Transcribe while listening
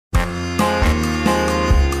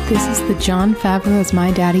This is the Jon Favreau is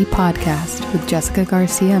My Daddy podcast with Jessica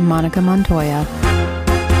Garcia and Monica Montoya.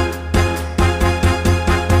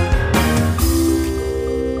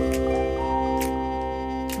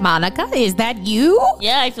 Monica, is that you?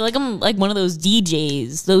 Yeah, I feel like I'm like one of those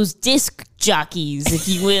DJs, those disc jockeys, if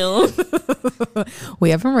you will. We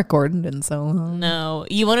haven't recorded in so long. No.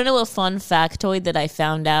 You want to know a fun factoid that I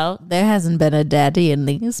found out? There hasn't been a daddy in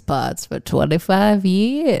these parts for 25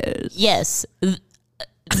 years. Yes.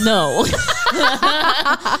 No.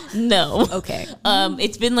 No. Okay.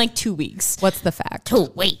 It's been like 2 weeks. What's the fact?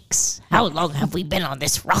 2 weeks. How long have we been on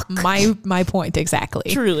this rock? My point exactly.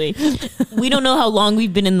 Truly. We don't know how long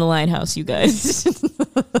we've been in the lighthouse, you guys.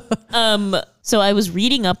 So I was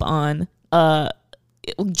reading up on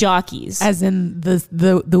jockeys. As in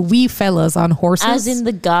the wee fellas on horses? As in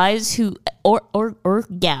the guys who or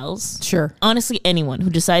gals. Sure. Honestly, anyone who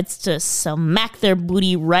decides to smack their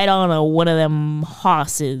booty right on one of them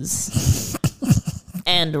horses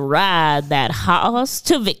and ride that horse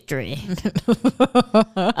to victory.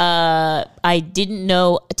 I didn't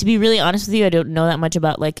know, to be really honest with you, I don't know that much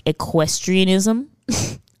about like equestrianism.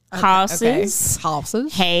 Horses. Okay.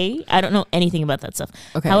 Horses. Hey, I don't know anything about that stuff.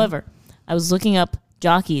 Okay. However, I was looking up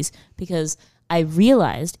jockeys because I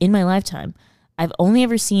realized in my lifetime I've only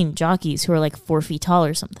ever seen jockeys who are like 4 feet tall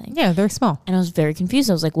or something. Yeah, they're small. And I was very confused.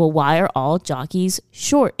 I was like, well, why are all jockeys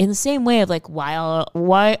short? In the same way of like, why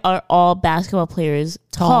are all basketball players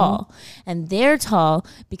tall? And they're tall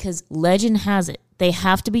because legend has it they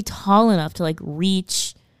have to be tall enough to like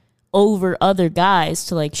reach over other guys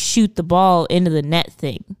to like shoot the ball into the net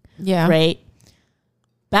thing. Yeah. Right?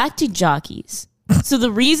 Back to jockeys. So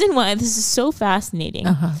the reason why this is so fascinating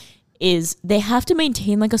is they have to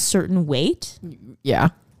maintain like a certain weight. Yeah.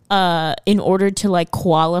 In order to like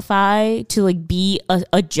qualify to like be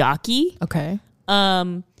a jockey. Okay.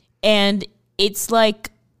 And it's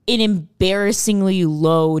like an embarrassingly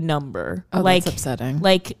low number. Oh, like, that's upsetting.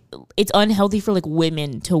 Like it's unhealthy for like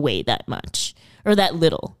women to weigh that much or that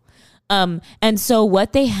little. And so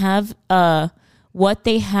what they have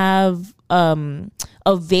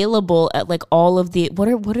available at like all of the what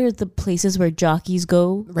are the places where jockeys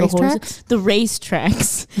go? Racetracks? The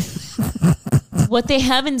racetracks. What they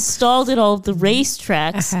have installed at all of the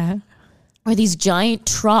racetracks are these giant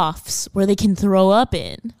troughs where they can throw up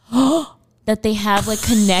in. That they have like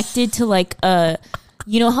connected to like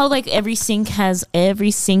you know how like every sink has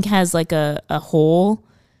like a hole.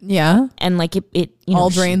 Yeah. And like it you know, all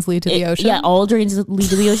drains lead to the ocean. Yeah, all drains lead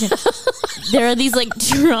to the ocean. There are these like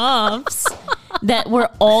troughs where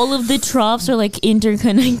all of the troughs are like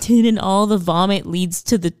interconnected and all the vomit leads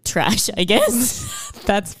to the trash, I guess.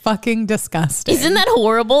 That's fucking disgusting. Isn't that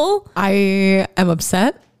horrible? I am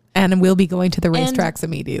upset and we'll be going to the racetracks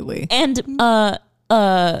immediately. And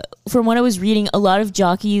from what I was reading, a lot of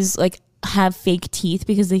jockeys like have fake teeth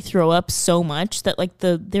because they throw up so much that like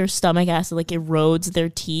their stomach acid like erodes their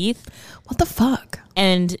teeth. What the fuck?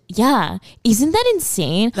 And yeah, isn't that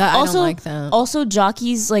insane? I don't like that. Also,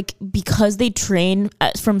 jockeys, like, because they train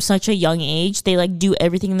from such a young age, they like do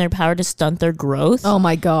everything in their power to stunt their growth. Oh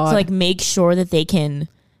my God. To like make sure that they can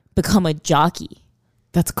become a jockey.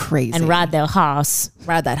 That's crazy. And ride their horse.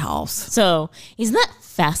 Ride that horse. So isn't that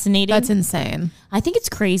fascinating? That's insane. I think it's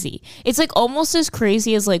crazy. It's like almost as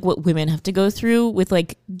crazy as like what women have to go through with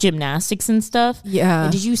like gymnastics and stuff. Yeah.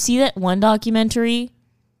 Did you see that one documentary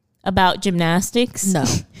about gymnastics? No.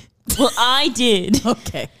 Well, I did.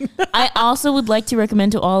 Okay. I also would like to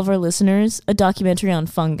recommend to all of our listeners a documentary on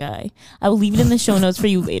fungi. I will leave it in the show notes for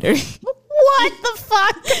you later. What the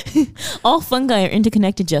fuck? All fungi are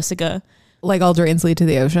interconnected, Jessica. Like all drains lead to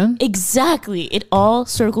the ocean? Exactly. It all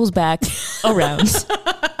circles back around.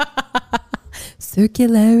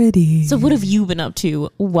 Circularity. So what have you been up to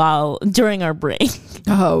during our break?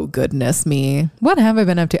 Oh, goodness me. What have I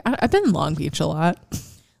been up to? I've been in Long Beach a lot.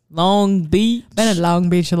 Long Beach. Been in Long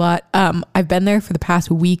Beach a lot. I've been there for the past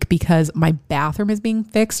week because my bathroom is being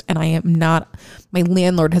fixed and my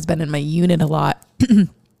landlord has been in my unit a lot.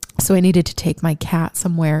 So I needed to take my cat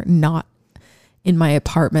somewhere not in my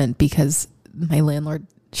apartment because my landlord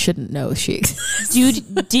shouldn't know she exists.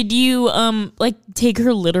 Dude, did you like take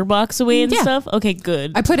her litter box away and stuff? Okay,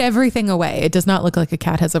 good. I put everything away. It does not look like a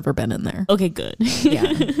cat has ever been in there. Okay, good.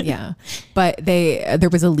 Yeah. But there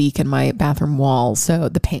was a leak in my bathroom wall, so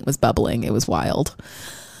the paint was bubbling. It was wild.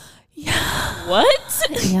 Yeah. What?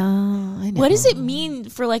 Yeah, I know. What does it mean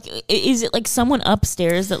for like, is it like someone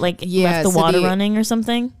upstairs that like left the water running or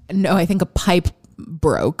something? No, I think a pipe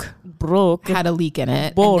broke. Broke. Had a leak in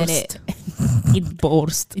it. Burst. And then It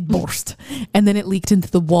burst. It burst. And then it leaked into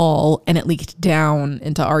the wall and it leaked down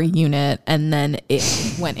into our unit. And then it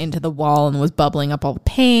went into the wall and was bubbling up all the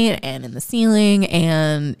paint and in the ceiling.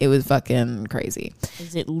 And it was fucking crazy.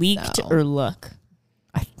 Is it leaked or luck?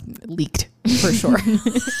 It leaked for sure.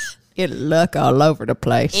 It looked all over the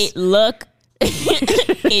place. It look.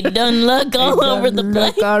 It done look all over the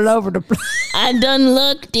place. All over the place. I done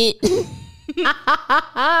looked it.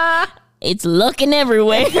 It's looking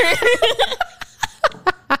everywhere.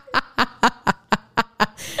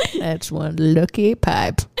 That's one lucky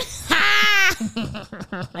pipe.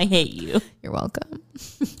 I hate you. You're welcome.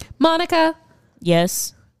 Monica,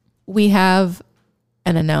 Yes. we have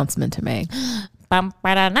an announcement to make. Or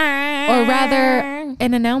rather,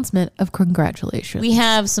 an announcement of congratulations. We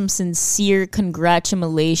have some sincere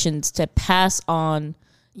congratulations to pass on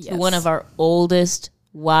to one of our oldest,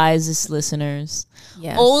 wisest listeners.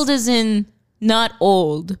 Yes. Old as in not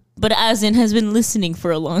old, but as in has been listening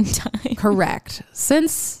for a long time. Correct.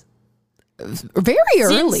 Since very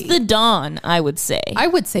early. Since the dawn, I would say. I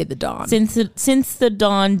would say the dawn. Since the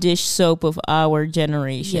dawn dish soap of our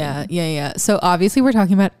generation. Yeah. So obviously we're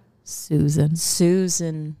talking about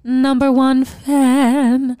Susan. Number one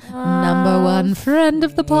fan. Number one friend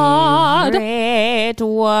of the pod. Great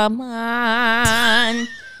woman.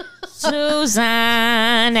 Susan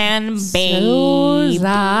and baby.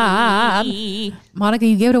 Susan. Monica,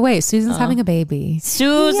 you gave it away. Susan's having a baby.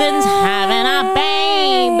 Susan's having a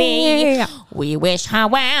baby. We wish her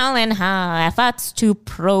well in her efforts to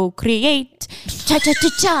procreate.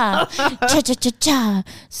 Cha-cha-cha-cha. Cha-cha-cha-cha.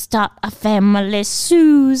 Start a family,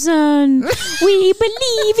 Susan. We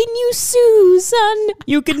believe in you, Susan.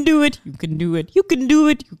 You can do it. You can do it. You can do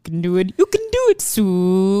it. You can do it. You can do it,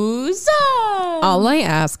 Susan. All I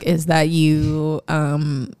ask is that you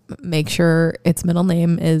make sure its middle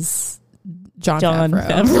name is John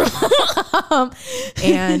Favreau.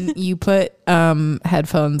 And you put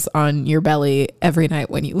headphones on your belly every night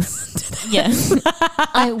when you listen to that. Yes.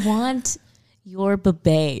 I want your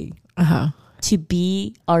babe to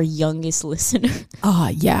be our youngest listener. Oh,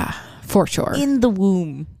 yeah, for sure. In the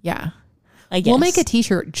womb. Yeah. I guess. We'll make a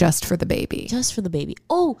t-shirt just for the baby. Just for the baby.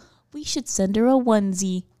 Oh, we should send her a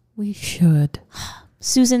onesie. We should.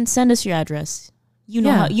 Susan, send us your address. You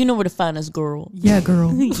know how, you know where to find us, girl. Yeah,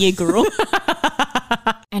 girl. Yeah, girl.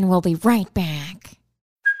 And we'll be right back.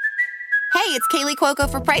 Hey, it's Kaylee Cuoco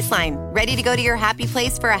for Priceline. Ready to go to your happy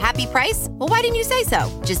place for a happy price? Well, why didn't you say so?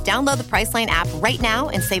 Just download the Priceline app right now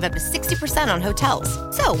and save up to 60% on hotels.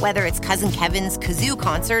 So whether it's Cousin Kevin's Kazoo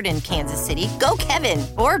Concert in Kansas City, go Kevin,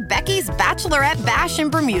 or Becky's Bachelorette Bash in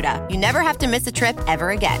Bermuda, you never have to miss a trip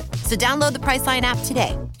ever again. So download the Priceline app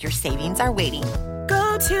today. Your savings are waiting.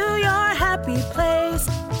 Go to your happy place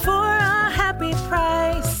for a happy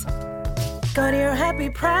price. Go to your happy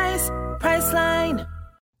price, Priceline.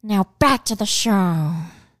 Now back to the show.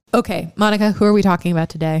 Okay, Monica, who are we talking about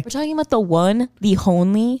today? We're talking about the one, the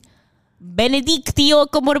only, Benedictio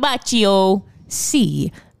Cumberbatch.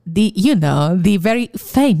 See, the very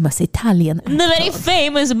famous Italian actor. The very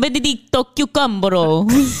famous Benedicto Cucambro.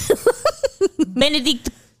 Benedict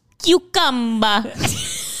Cucamba.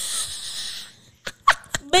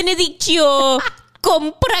 Benedictio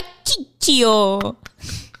Compraciccio.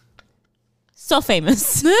 So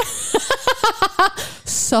famous.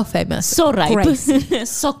 So famous. So ripe. Crazy.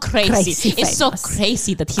 So crazy. Crazy It's so famous.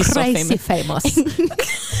 crazy that he's Crazy so famous.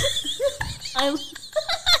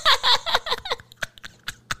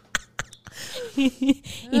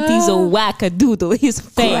 It is a wackadoodle. His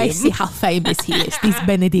fame. Crazy how famous he is, this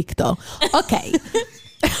Benedicto. Okay.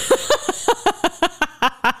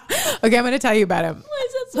 Okay, I'm going to tell you about him. Why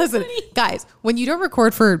is that so Listen, funny? guys, when you don't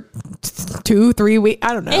record for 2-3 weeks,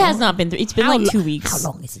 I don't know. It has not been. It's been like 2 weeks. How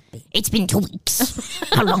long has it been? It's been 2 weeks.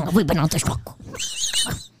 How long have we been on the show?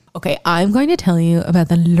 Okay, I'm going to tell you about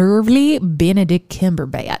the lovely Benedict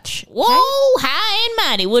Cumberbatch. Whoa, high and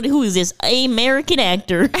mighty. Who is this American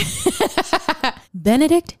actor?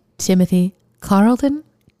 Benedict Timothy Carlton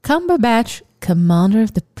Cumberbatch, commander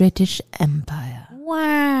of the British Empire.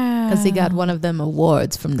 Wow. Because he got one of them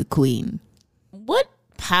awards from the Queen. What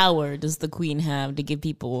power does the Queen have to give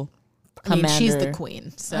people I mean, commander? she's the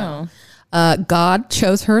Queen. So Oh. God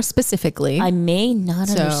chose her specifically. I may not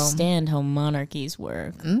So- understand how monarchies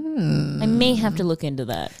work. I may have to look into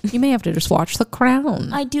that. You may have to just watch The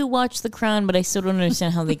Crown. I do watch The Crown, but I still don't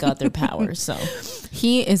understand how they got their power. So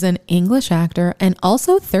He is an English actor and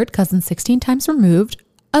also third cousin 16 times removed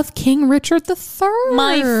of King Richard III.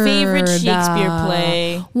 My favorite Shakespeare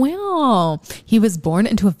play. Wow. He was born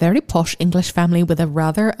into a very posh English family with a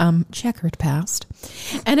rather checkered past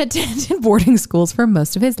and attended boarding schools for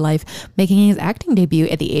most of his life, making his acting debut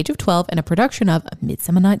at the age of 12 in a production of A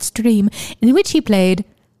Midsummer Night's Dream, in which he played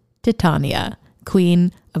Titania,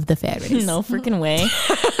 Queen of the Fairies. No freaking way.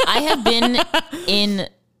 I have been in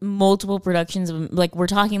multiple productions of, like, we're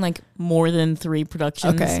talking like more than 3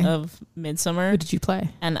 productions of Midsummer. Who did you play?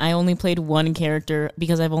 And I only played one character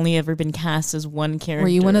because I've only ever been cast as one character. Were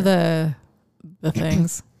you one of the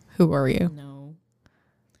things? Who were you? No.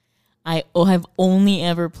 I have only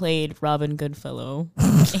ever played Robin Goodfellow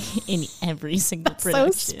in every single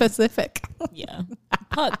production. So specific. Yeah.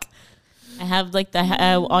 Puck. I have like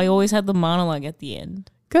I always had the monologue at the end.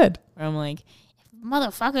 Good. Where I'm like,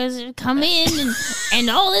 motherfuckers come in and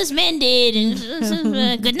all this men did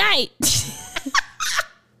and good night.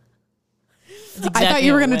 I thought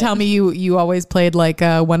you were going to tell me you always played like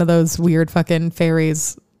one of those weird fucking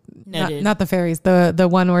fairies. Not the fairies. The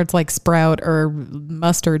one where it's like sprout or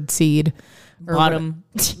mustard seed. Or bottom.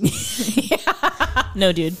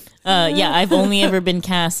 No, dude. Yeah, I've only ever been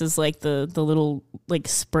cast as like the little like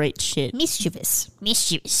sprite shit. Mischievous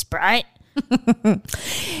sprite.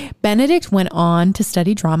 Benedict went on to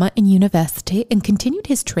study drama in university and continued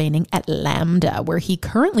his training at LAMDA, where he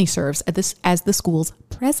currently serves as the school's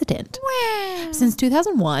president. Wow. Since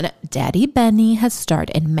 2001, Daddy Benny has starred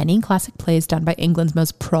in many classic plays done by England's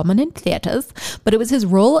most prominent theatres, but it was his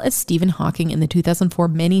role as Stephen Hawking in the 2004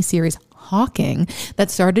 miniseries Hawking that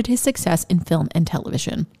started his success in film and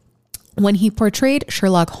television. When he portrayed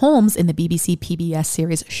Sherlock Holmes in the BBC PBS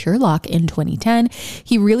series Sherlock in 2010,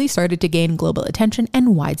 he really started to gain global attention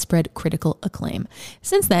and widespread critical acclaim.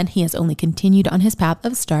 Since then, he has only continued on his path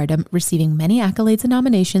of stardom, receiving many accolades and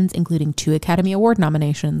nominations, including 2 Academy Award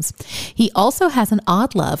nominations. He also has an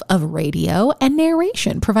odd love of radio and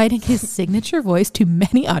narration, providing his signature voice to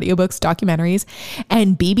many audiobooks, documentaries,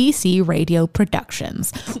 and BBC radio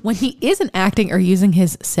productions. When he isn't acting or using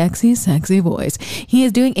his sexy voice, he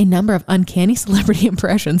is doing a number of uncanny celebrity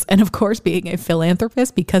impressions, and of course being a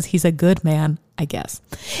philanthropist because he's a good man, I guess.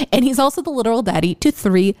 And he's also the literal daddy to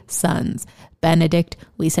 3 sons. Benedict,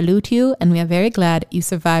 we salute you, and we are very glad you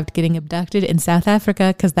survived getting abducted in South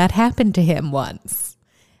Africa, because that happened to him once.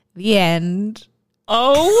 The end.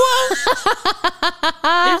 Oh,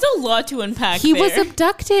 there's a lot to unpack. He was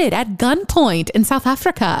abducted at gunpoint in South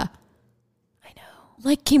Africa. I know.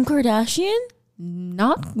 Like Kim Kardashian?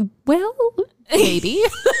 Not well, maybe.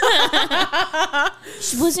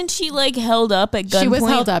 Wasn't she like held up at gunpoint? She was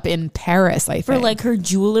held up in Paris, I think. For like her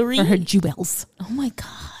jewelry? For her jewels. Oh my God.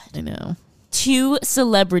 I know. 2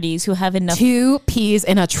 celebrities who have enough. 2 peas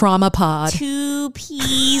in a trauma pod. 2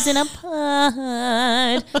 peas in a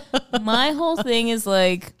pod. My whole thing is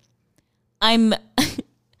like,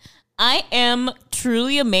 I am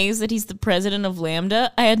truly amazed that he's the president of LAMDA.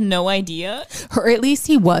 I had no idea. Or at least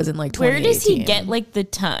he was in like 2018. Where does he get like the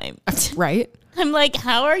time? Right? I'm like,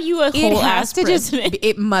 how are you a whole ass president?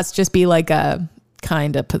 It must just be like a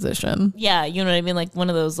kind of position. Yeah, you know what I mean? Like one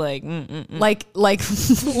of those like... Like like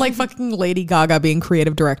fucking Lady Gaga being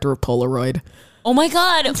creative director of Polaroid. Oh my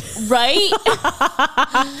God, right?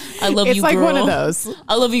 I love you, girl. It's like one of those.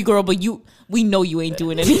 I love you, girl, but we know you ain't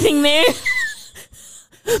doing anything there.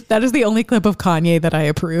 That is the only clip of Kanye that I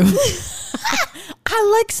approve.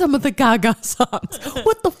 I like some of the Gaga songs.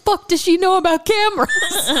 What the fuck does she know about cameras?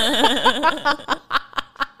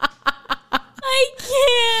 I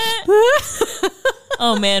can't.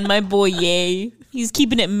 Oh man, my boy Ye. He's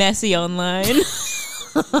keeping it messy online.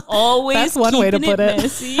 Always. That's one way to put it.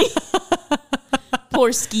 Messy.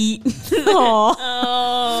 Poor Skeet. Oh.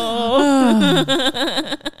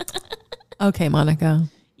 Okay, Monica.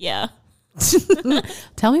 Yeah.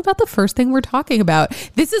 Tell me about the first thing we're talking about.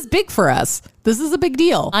 This is big for us. This is a big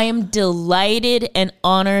deal. I am delighted and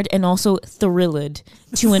honored and also thrilled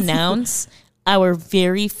to announce our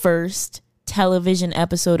very first television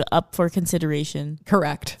episode up for consideration.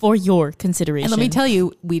 Correct. For your consideration. And let me tell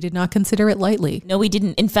you, we did not consider it lightly. No, we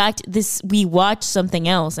didn't. In fact, we watched something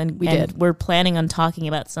else and we're planning on talking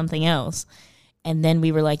about something else. And then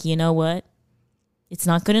we were like, you know what? It's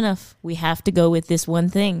not good enough. We have to go with this one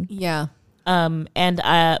thing. Yeah. And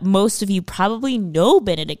most of you probably know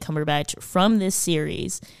Benedict Cumberbatch from this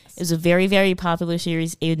series. It was a very, very popular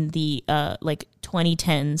series in the like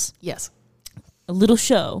 2010s. Yes. A little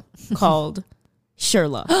show called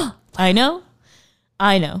Sherlock. I know.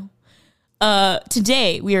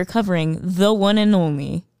 Today we are covering the one and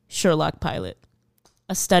only Sherlock pilot,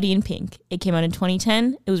 A Study in Pink. It came out in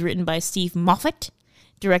 2010. It was written by Steve Moffat,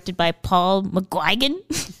 directed by Paul McGuigan.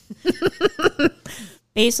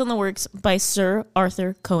 based on the works by Sir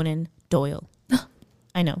Arthur Conan Doyle.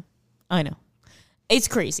 I know. It's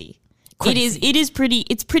crazy. It's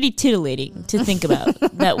pretty titillating to think about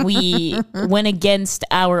that we went against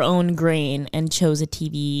our own grain and chose a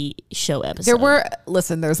TV show episode.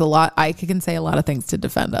 There's a lot, I can say a lot of things to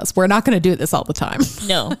defend us. We're not going to do this all the time.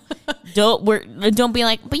 No, don't be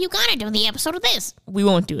like, but you got to do the episode of this. We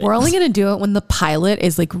won't do it. We're only going to do it when the pilot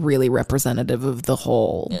is like really representative of the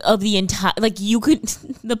whole. Of the entire, like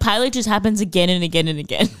the pilot just happens again and again and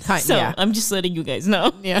again. So yeah. I'm just letting you guys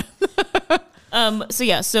know. Yeah.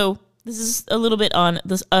 So this is a little bit on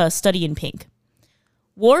this Study in Pink.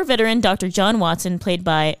 War veteran Dr. John Watson, played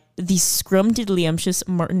by the scrumdiddlyumptious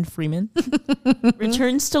Martin Freeman,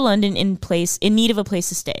 returns to London in need of a place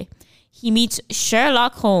to stay. He meets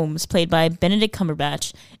Sherlock Holmes, played by Benedict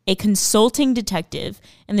Cumberbatch, a consulting detective,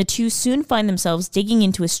 and the two soon find themselves digging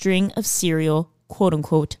into a string of serial,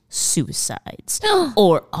 quote-unquote, suicides.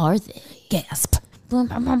 Or are they? Gasp.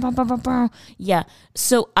 Yeah.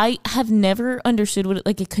 So I have never understood what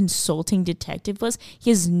like a consulting detective was.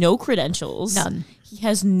 He has no credentials. None. He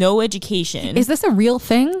has no education. Is this a real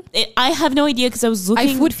thing? I have no idea because I was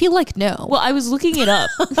looking. I would feel like no. Well, I was looking it up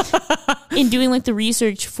in doing like the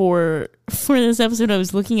research for this episode. I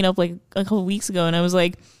was looking it up like a couple weeks ago, and I was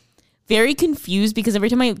like very confused because every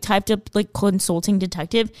time I typed up like consulting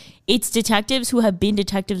detective, it's detectives who have been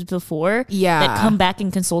detectives before that come back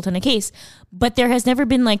and consult on a case. But there has never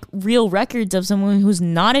been like real records of someone who's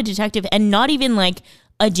not a detective and not even like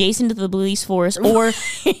adjacent to the police force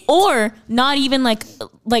or not even like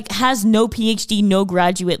has no PhD, no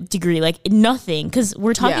graduate degree, like nothing. Because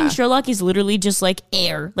we're talking Sherlock is literally just like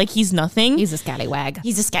air, like he's nothing. He's a scallywag.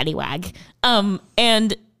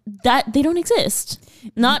 And that they don't exist.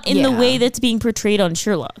 Not in the way that's being portrayed on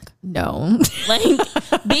Sherlock. No. Like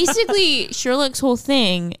basically Sherlock's whole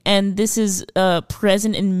thing, and this is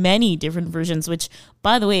present in many different versions, which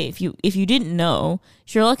by the way, if you didn't know,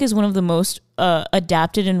 Sherlock is one of the most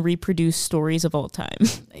adapted and reproduced stories of all time.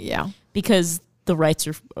 Yeah. Because the rights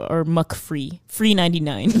are muck free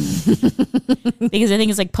 99. Because I think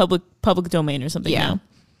it's like public domain or something now.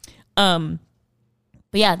 But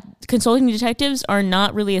yeah, consulting detectives are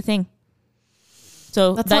not really a thing.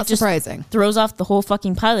 So that's that not just surprising. Throws off the whole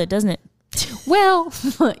fucking pilot, doesn't it? Well,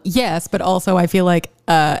 yes, but also I feel like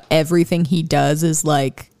everything he does is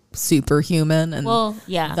like superhuman, and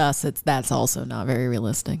thus that's also not very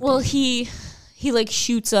realistic. Well, he like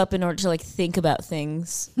shoots up in order to like think about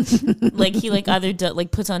things. Like he like either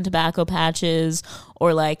like puts on tobacco patches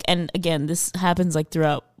or like, and again, this happens like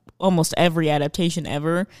throughout almost every adaptation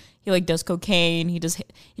ever. He like does cocaine. He does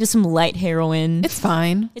some light heroin. It's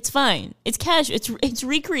fine. It's fine. It's casual. It's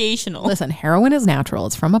recreational. Listen, heroin is natural.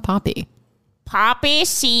 It's from a poppy. Poppy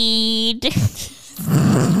seed.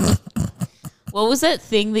 What was that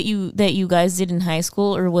thing that you guys did in high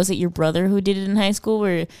school, or was it your brother who did it in high school,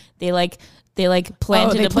 where they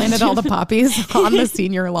planted all the poppies on the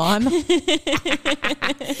senior lawn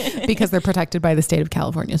because they're protected by the state of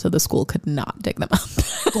California, so the school could not dig them up.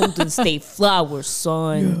 Golden State flowers,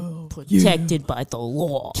 son, protected by the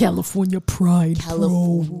law. California pride,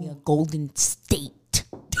 California Golden State.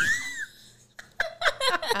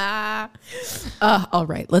 All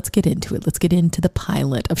right, let's get into it. Let's get into the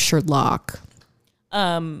pilot of Sherlock.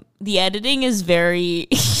 The editing is very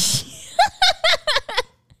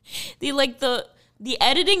the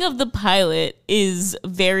editing of the pilot is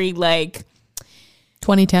very like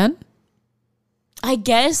 2010. I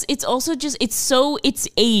guess it's also just it's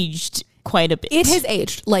aged quite a bit. It has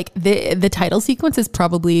aged. Like the title sequence is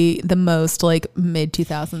probably the most like mid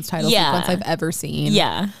 2000s title sequence I've ever seen.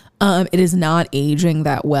 Yeah. It is not aging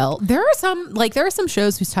that well. There are some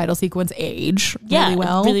shows whose title sequence age really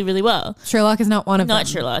well. Really, really well. Sherlock is not one of them. Not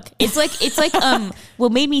Sherlock. It's like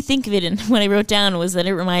what made me think of it and when I wrote down was that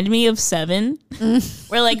it reminded me of Seven,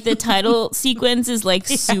 where like the title sequence is like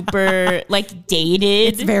super like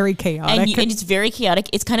dated. It's very chaotic. And it's very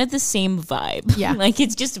chaotic. It's kind of the same vibe. Yeah. Like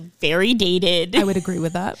it's just very dated. I would agree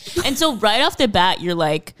with that. And so right off the bat, you're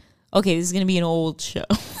like, okay, this is going to be an old show.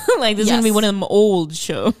 Like, this is going to be one of them old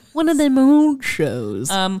shows. One of them old shows.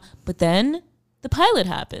 But then the pilot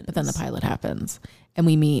happens. And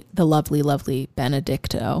we meet the lovely, lovely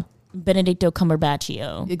Benedicto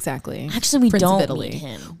Cumberbatchio. Exactly. Actually, we Prince don't of Italy. meet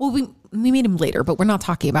him. Well, we meet him later, but we're not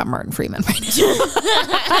talking about Martin Freeman right now.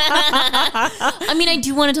 I mean, I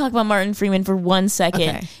do want to talk about Martin Freeman for 1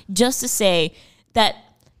 second, just to say that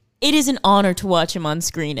it is an honor to watch him on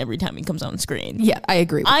screen every time he comes on screen. Yeah, I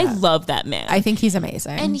agree with that. I love that man. I think he's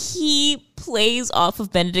amazing. And he plays off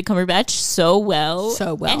of Benedict Cumberbatch so well.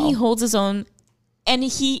 So well. And he holds his own And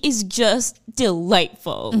he is just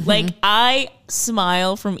delightful. Like, I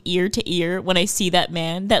smile from ear to ear when I see that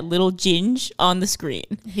man, that little Ginge on the screen.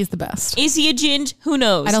 He's the best. Is he a Ginge? Who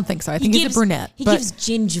knows? I don't think so. I think he's a brunette. He but gives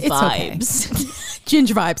Ginge it's okay. vibes.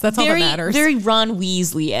 Ginge vibes. That's all that matters. Very Ron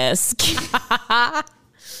Weasley-esque.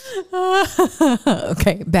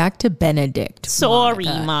 Okay, back to Benedict. Sorry,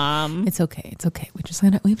 Monica. Mom. It's okay. It's okay. We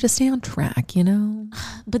have to stay on track, you know?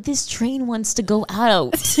 But this train wants to go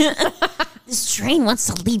out. This train wants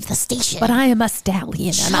to leave the station. But I am a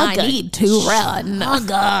stallion and I need to run.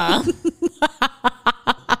 Chugga.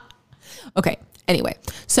 Okay, anyway.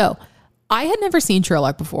 So I had never seen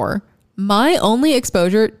Sherlock before. My only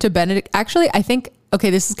exposure to Benedict, actually, I think, okay,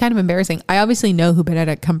 this is kind of embarrassing. I obviously know who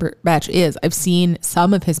Benedict Cumberbatch is. I've seen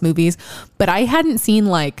some of his movies, but I hadn't seen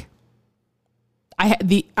I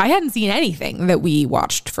hadn't seen anything that we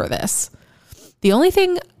watched for this. The only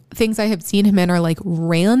things I have seen him in are like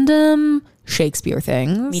random Shakespeare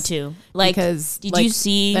things. Me too. Like, because did you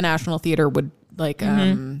see the National Theater would like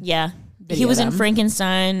yeah. He video was in them.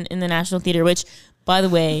 Frankenstein in the National Theater, which, by the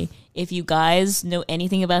way, if you guys know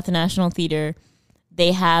anything about the National Theater,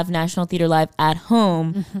 they have National Theater Live at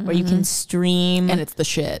home where you can stream. and it's the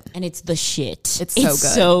shit. It's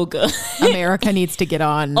so good. America needs to get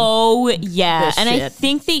on. Oh, yeah. This And I shit.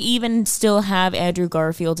 think they even still have Andrew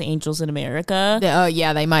Garfield's Angels in America. Oh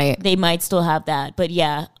yeah, they might. They might still have that. But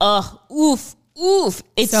yeah. Oof.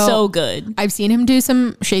 It's so good. I've seen him do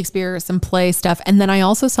some Shakespeare, some play stuff. And then I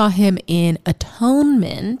also saw him in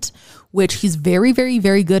Atonement, which he's very, very,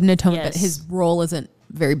 very good in Atonement, but Yes. his role isn't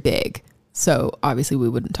very big. So obviously we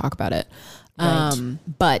wouldn't talk about it. Right.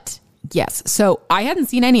 But yes, so I hadn't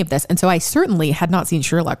seen any of this. And so I certainly had not seen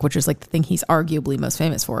Sherlock, which is like the thing he's arguably most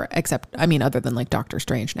famous for, except, I mean, other than like Doctor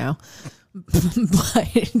Strange now.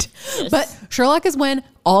 But Sherlock is when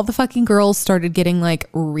all the fucking girls started getting like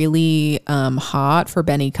really hot for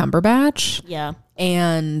Benny Cumberbatch. Yeah.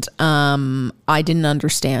 And I didn't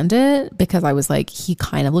understand it because I was like, he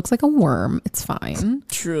kind of looks like a worm. It's fine.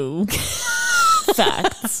 True.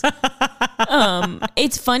 Facts.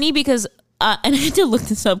 It's funny because and I had to look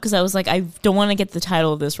this up because I was like, I don't want to get the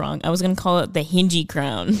title of this wrong. I was going to call it the Hingy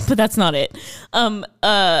Crown, but that's not it. When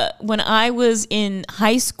I was in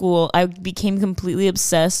high school, I became completely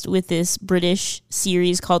obsessed with this British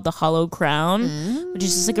series called The Hollow Crown, which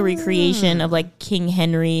is just like a recreation of like King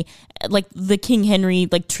Henry, like the King Henry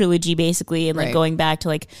like trilogy basically, and like Right. going back to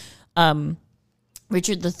like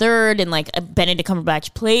Richard III, and like Benedict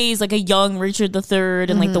Cumberbatch plays like a young Richard III,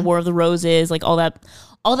 and like the War of the Roses, like all that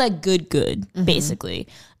good basically.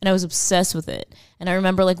 And I was obsessed with it. And I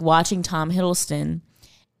remember like watching Tom Hiddleston,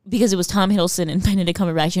 because it was Tom Hiddleston and Benedict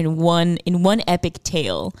Cumberbatch in one epic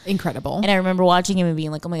tale. Incredible. And I remember watching him and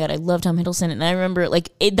being like, oh my God, I love Tom Hiddleston. And I remember like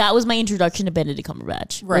that was my introduction to Benedict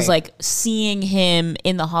Cumberbatch. Right. Was like seeing him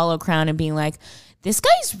in The Hollow Crown and being like, this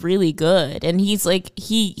guy's really good. And he's like,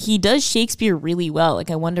 he does Shakespeare really well.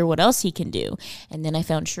 Like, I wonder what else he can do. And then I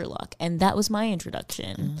found Sherlock, and that was my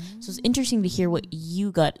introduction. So it's interesting to hear what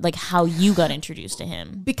you got, like how you got introduced to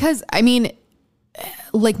him. Because I mean,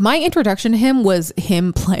 like my introduction to him was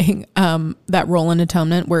him playing that role in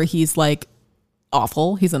Atonement where he's like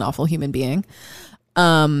awful. He's an awful human being.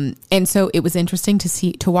 And so it was interesting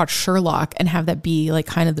to watch Sherlock and have that be like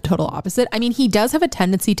kind of the total opposite. I mean, he does have a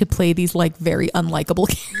tendency to play these like very unlikable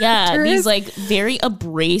characters. Yeah, these like very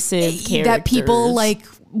abrasive characters that people like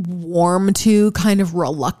warm to kind of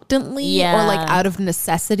reluctantly Yeah. or like out of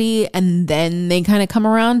necessity, and then they kind of come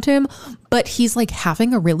around to him. But he's like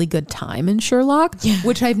having a really good time in Sherlock,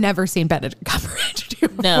 which I've never seen Benedict Cumberbatch do.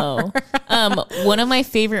 No. One of my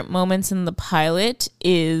favorite moments in the pilot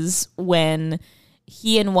is when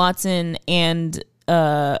he and Watson and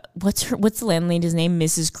what's the landlady's name?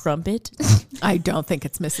 Mrs. Crumpet. I don't think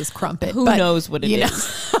it's Mrs. Crumpet. Who but, knows what it you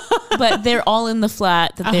is? But they're all in the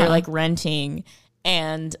flat that they're like renting,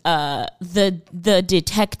 and the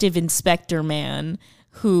detective inspector man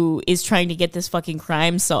who is trying to get this fucking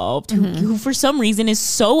crime solved, who for some reason is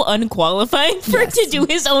so unqualified to do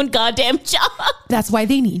his own goddamn job That's why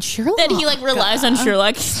they need Sherlock. that he like relies on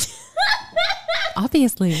Sherlock.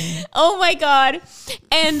 Obviously. Oh my God.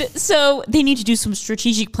 And so they need to do some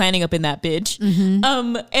strategic planning up in that bitch.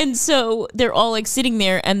 And so they're all like sitting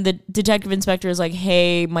there, and the detective inspector is like,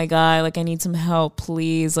 hey, my guy, like I need some help,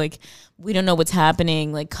 please. Like, we don't know what's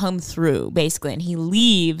happening. Like, come through, basically. And he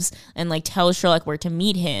leaves and like tells Sherlock where to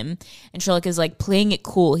meet him. And Sherlock is like playing it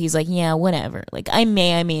cool. He's like, yeah, whatever. Like, I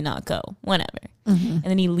may not go. Whatever. And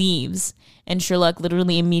then he leaves. And Sherlock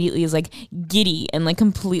literally immediately is like giddy and like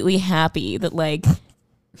completely happy that like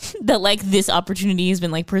that like this opportunity has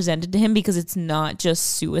been like presented to him, because it's not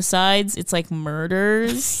just suicides, it's like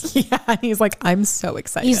murders. Yeah, he's like, I'm so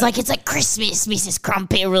excited. He's like, it's like Christmas, Mrs.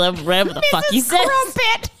 Crumpet, or whatever the fuck he says.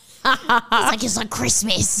 Crumpet. It's like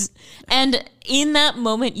Christmas. And in that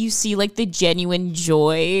moment, you see like the genuine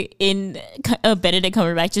joy in Benedict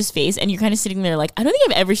Cumberbatch's face, and you're kind of sitting there like, I don't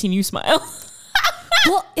think I've ever seen you smile.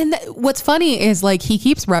 Well, and what's funny is like he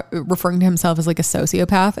keeps referring to himself as like a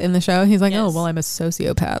sociopath in the show. He's like, Yes. oh, well, I'm a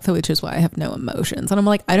sociopath, which is why I have no emotions. And I'm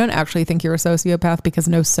like, I don't actually think you're a sociopath, because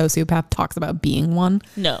no sociopath talks about being one.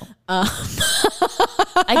 No.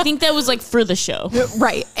 I think that was like for the show.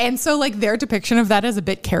 Right. And so like their depiction of that is a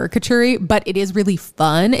bit caricature-y, but it is really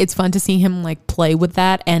fun. It's fun to see him like play with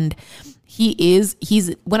that. And he's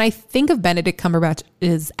when I think of Benedict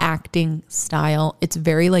Cumberbatch's acting style, it's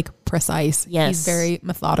very like precise. Yes. He's very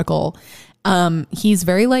methodical. He's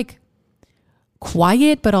very like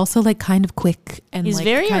quiet, but also like kind of quick, and He's like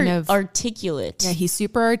very kind of articulate. Yeah, he's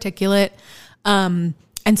super articulate.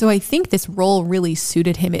 And so I think this role really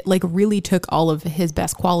suited him. It like really took all of his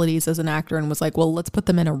best qualities as an actor and was like, well, let's put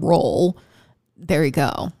them in a role. There you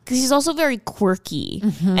go. Because he's also very quirky,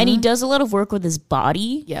 and he does a lot of work with his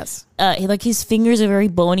body. Yes. Like his fingers are very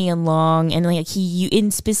bony and long, and like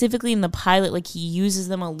specifically in the pilot, like he uses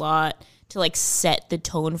them a lot to like set the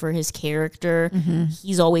tone for his character.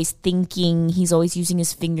 He's always thinking, he's always using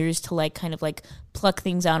his fingers to like kind of like pluck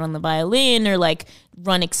things out on the violin or like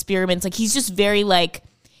run experiments. Like he's just very like,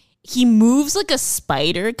 he moves like a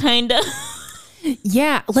spider kind of.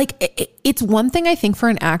 Yeah, like it's one thing I think for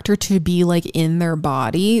an actor to be like in their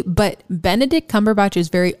body, but Benedict Cumberbatch is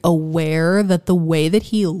very aware that the way that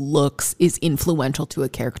he looks is influential to a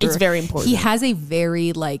character. It's very important. He has a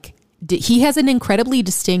very like he has an incredibly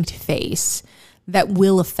distinct face that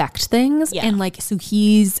will affect things, Yeah. and like so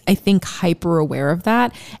he's I think hyper aware of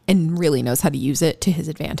that and really knows how to use it to his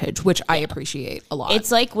advantage, which I appreciate a lot. It's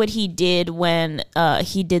like what he did when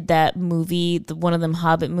he did that movie, one of them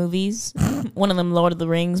Hobbit movies, one of them Lord of the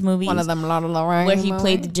Rings movies, one of them, Lord of the Rings, where he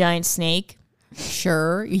played the giant snake.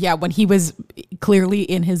 Sure, yeah, when he was clearly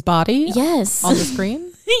in his body, Yes, on the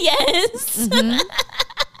screen. yes,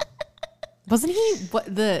 Wasn't he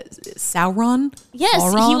the Sauron? yes.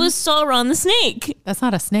 Sauron? He was Sauron the snake. That's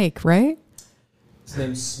not a snake, right? His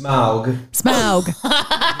name's Smaug. Smaug.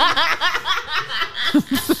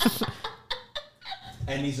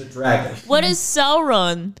 And he's a dragon. What is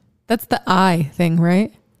Sauron? That's the eye thing,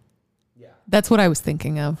 right? Yeah. That's what I was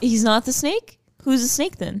thinking of. He's not the snake. Who's the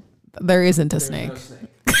snake then? There isn't a There's snake. no snake.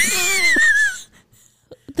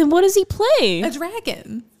 Then what does he play? A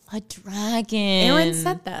dragon. A dragon. Aaron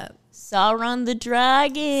said that. Sauron the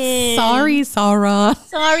dragon. Sorry, Sauron.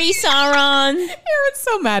 Sorry, Sauron. Aaron's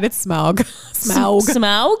so mad at Smaug. Smaug.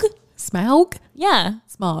 Smaug? Smaug? Yeah.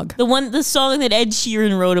 Smaug. The song that Ed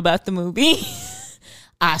Sheeran wrote about the movie.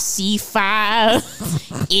 I see fire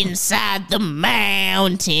inside the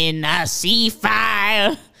mountain. I see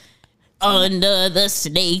fire under the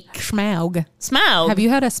snake. Smaug. Smaug. Have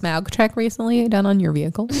you had a Smaug check recently done on your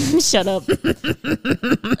vehicle? Shut up.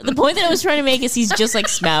 The point that I was trying to make is he's just like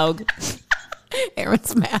Smaug.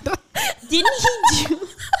 Aaron's mad. Didn't he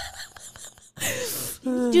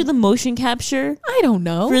do the motion capture I don't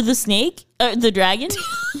know. for the snake? The dragon?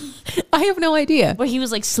 I have no idea. Where he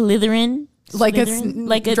was like slithering. Like a Slithering? dragon?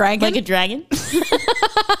 Like a dragon? Like a dragon?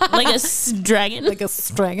 Like a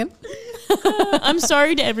dragon? I'm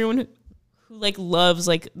sorry to everyone who like loves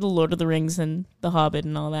like the Lord of the Rings and the Hobbit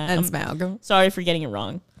and all that. And I'm Smaug. sorry for getting it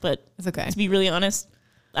wrong, but It's okay. to be really honest,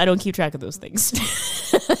 I don't keep track of those things.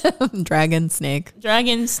 Dragon, snake.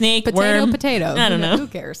 Dragon, snake, Potato, worm. potato. I don't know. Who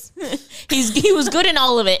cares? He was good in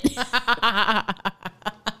all of it.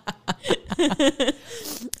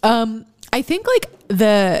 I think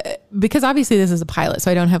like because obviously this is a pilot,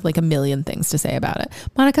 so I don't have like a million things to say about it.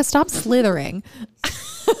 Monica, stop slithering.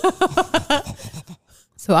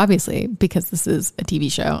 So obviously, because this is a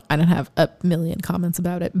TV show, I don't have a million comments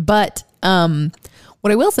about it. But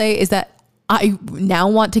what I will say is that I now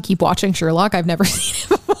want to keep watching Sherlock. I've never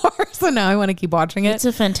seen it before, so now I want to keep watching it. It's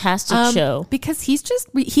a fantastic show. Because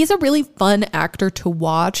he's a really fun actor to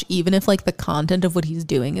watch, even if like the content of what he's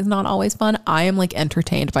doing is not always fun. I am like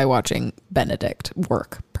entertained by watching Benedict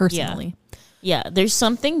work personally. Yeah, there's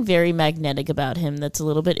something very magnetic about him that's a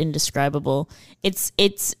little bit indescribable. It's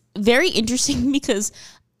very interesting because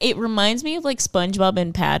it reminds me of like SpongeBob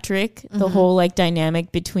and Patrick, the whole like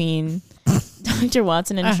dynamic between Dr.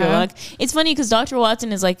 Watson and Sherlock. It's funny because Dr.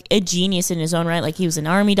 Watson is like a genius in his own right. Like he was an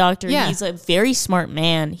army doctor. Yeah. He's a very smart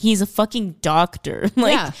man. He's a fucking doctor.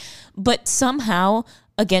 Like, Yeah. but somehow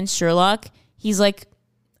against Sherlock, he's like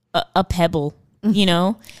a pebble you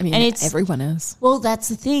know? I mean, and it's everyone is. well, that's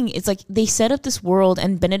the thing. It's like they set up this world,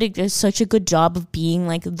 and Benedict does such a good job of being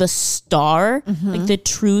like the star, like the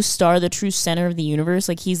true star, the true center of the universe.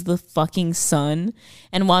 Like he's the fucking sun,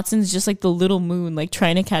 and Watson's just like the little moon, like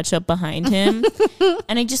trying to catch up behind him.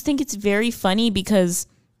 And I just think it's very funny because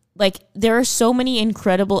like there are so many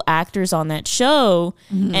incredible actors on that show.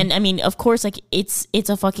 And I mean, of course, like it's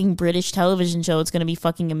a fucking British television show. It's going to be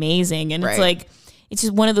fucking amazing. And it's like, it's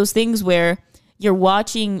just one of those things where you're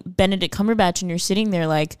watching Benedict Cumberbatch and you're sitting there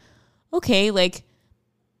like, okay, like,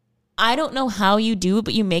 I don't know how you do it,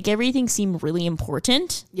 but you make everything seem really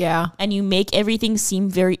important. Yeah. And you make everything seem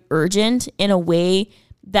very urgent in a way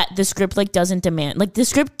that the script like doesn't demand. Like the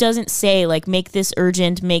script doesn't say like, make this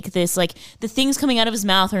urgent, make this like, the things coming out of his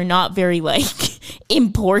mouth are not very like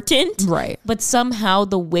important. Right. But somehow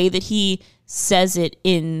the way that he says it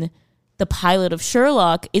in the pilot of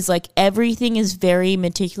Sherlock is like everything is very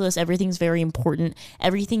meticulous, everything's very important,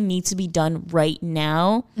 everything needs to be done right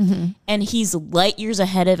now. And he's light years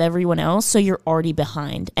ahead of everyone else, so you're already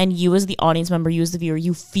behind, and you as the audience member, you as the viewer,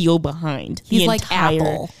 you feel behind. He's like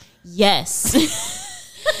Apple. Yes.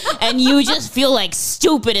 And you just feel like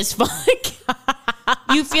stupid as fuck.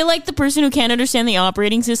 You feel like the person who can't understand the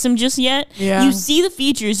operating system just yet. Yeah. You see the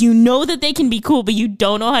features, you know that they can be cool, but you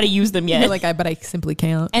don't know how to use them yet. You're like, but I simply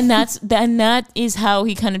can't. And that is how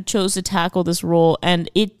he kind of chose to tackle this role, and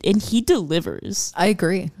he delivers. I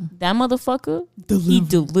agree. That motherfucker, he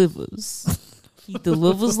delivers. He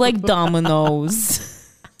delivers like Domino's.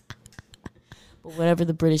 But whatever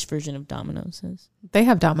the British version of Domino's is. They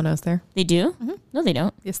have Domino's there. They do? No, they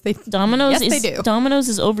don't. Yes, they Domino's Yes, is they do. Domino's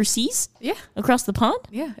is overseas? Yeah. Across the pond?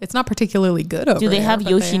 Yeah. It's not particularly good over Do they there, have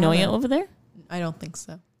but Yoshinoya it. over there? I don't think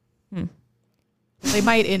so. They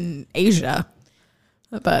might in Asia,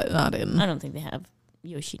 but not in. I don't think they have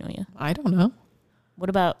Yoshinoya. I don't know. What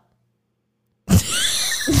about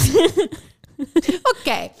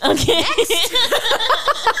Okay. Okay.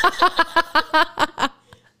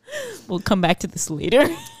 We'll come back to this later.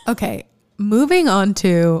 Okay. Moving on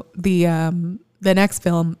to the next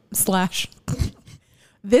film /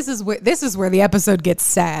 This is where the episode gets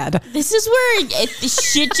sad. This is where the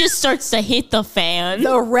shit just starts to hit the fan.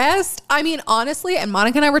 The rest, I mean, honestly, and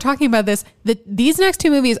Monica and I were talking about this, these next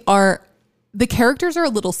two movies the characters are a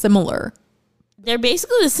little similar. They're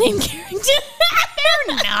basically the same character.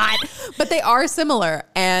 They're not. But they are similar.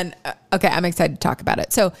 And okay, I'm excited to talk about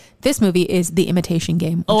it. So this movie is The Imitation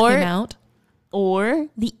Game, which came out. Or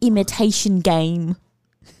The Imitation Game.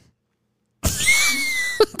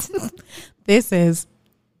 This is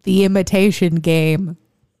The Imitation Game.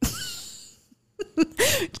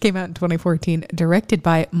 It came out in 2014, directed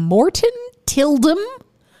by Morton Tildum,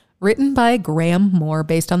 written by Graham Moore,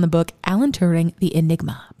 based on the book Alan Turing, The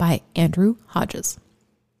Enigma by Andrew Hodges.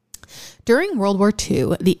 During World War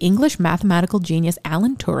II, the English mathematical genius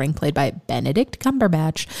Alan Turing, played by Benedict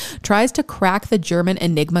Cumberbatch, tries to crack the German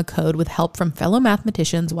Enigma code with help from fellow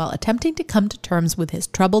mathematicians while attempting to come to terms with his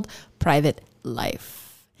troubled private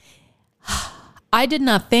life. I did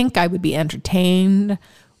not think I would be entertained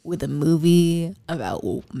with a movie about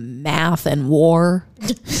math and war.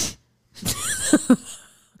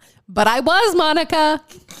 But I was, Monica.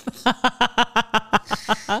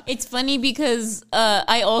 It's funny because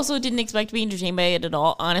I also didn't expect to be entertained by it at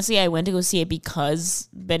all. Honestly, I went to go see it because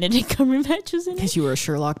Benedict Cumberbatch was in it. Because you were a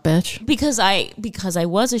Sherlock bitch. Because I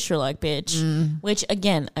was a Sherlock bitch, which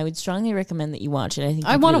again, I would strongly recommend that you watch it. I think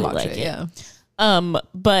I want to really watch like it, yeah.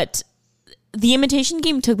 But The Imitation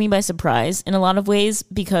Game took me by surprise in a lot of ways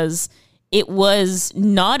because it was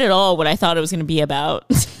not at all what I thought it was going to be about.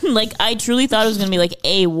 Like, I truly thought it was going to be like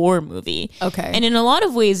a war movie. Okay. And in a lot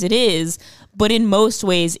of ways it is, but in most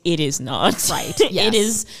ways it is not. Right. It Yes.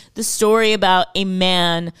 is the story about a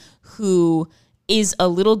man who is a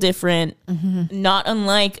little different, not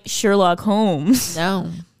unlike Sherlock Holmes. No.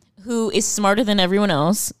 Who is smarter than everyone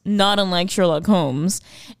else, not unlike Sherlock Holmes,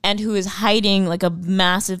 and who is hiding like a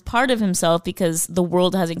massive part of himself because the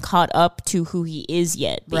world hasn't caught up to who he is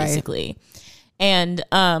yet, basically. Right. And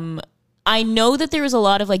I know that there was a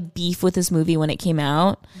lot of like beef with this movie when it came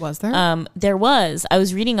out. Was there? There was. I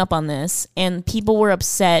was reading up on this, and people were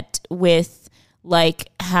upset with like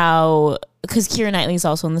how, because Keira Knightley is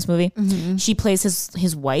also in this movie. She plays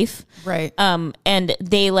his wife, right? And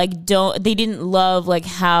they like they didn't love like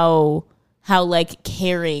how like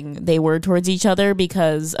caring they were towards each other,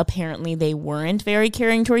 because apparently they weren't very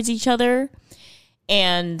caring towards each other,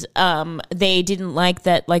 and they didn't like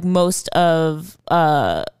that like most of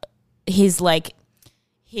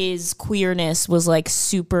his queerness was like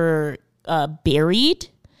super buried,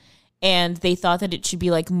 and they thought that it should be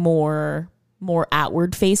like more more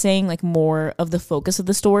outward facing, like more of the focus of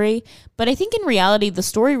the story. But I think in reality, the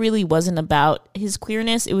story really wasn't about his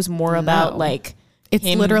queerness. It was more about like it's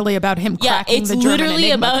him, literally about him cracking the German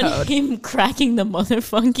literally Enigma about code. him cracking the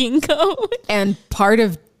motherfucking code. And part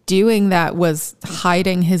of doing that was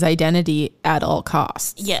hiding his identity at all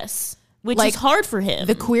costs. Yes. Which Like, is hard for him.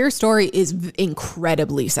 The queer story is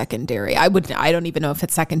incredibly secondary. I don't even know if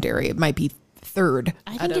it's secondary. It might be third.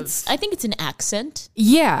 I think it's an accent.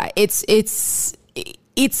 Yeah, it's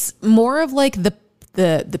more of like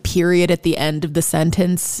the period at the end of the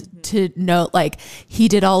sentence to note like he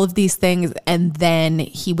did all of these things and then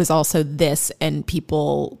he was also this and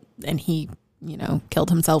he killed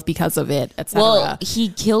himself because of it, etc. Well, he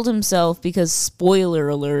killed himself because, spoiler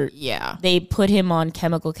alert, they put him on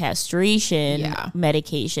chemical castration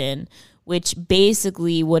medication, which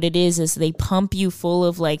basically what it is they pump you full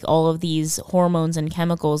of like all of these hormones and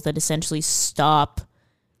chemicals that essentially stop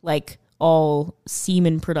like all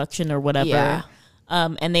semen production or whatever. Yeah.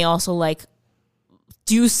 And they also like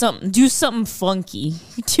do something funky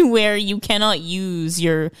to where you cannot use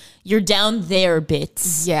your down there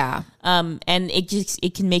bits. Yeah. And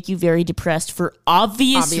it can make you very depressed for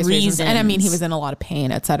obvious reasons. And I mean, he was in a lot of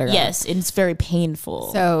pain, etc. Yes, and it's very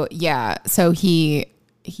painful. So yeah, so he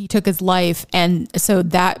took his life, and so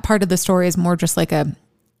that part of the story is more just like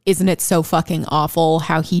isn't it so fucking awful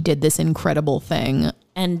how he did this incredible thing,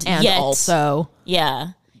 and yet, also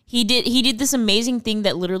he did this amazing thing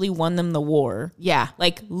that literally won them the war. Yeah,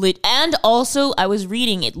 like and also I was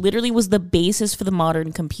reading it literally was the basis for the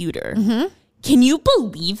modern computer. Mm-hmm. Can you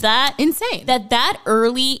believe that? Insane. That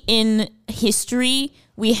early in history,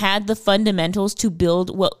 we had the fundamentals to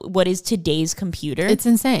build what is today's computer. It's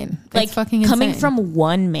insane. Like it's fucking insane. Coming from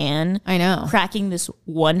one man. I know. Cracking this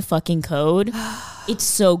one fucking code. It's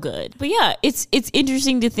so good. But yeah, it's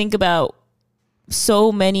interesting to think about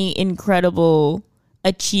so many incredible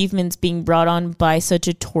achievements being brought on by such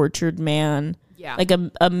a tortured man. Yeah. Like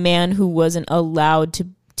a man who wasn't allowed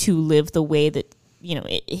to live the way that,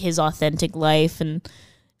 his authentic life. And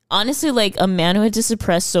honestly, like a man who had to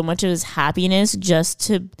suppress so much of his happiness just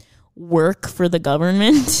to work for the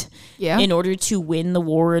government in order to win the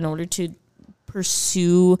war, in order to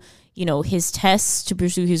pursue, his tests, to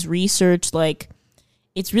pursue his research. Like,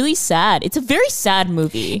 it's really sad. It's a very sad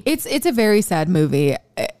movie. It's a very sad movie.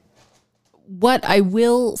 What I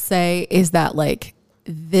will say is that like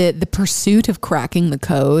the pursuit of cracking the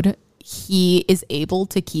code, he is able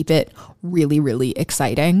to keep it really, really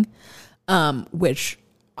exciting, which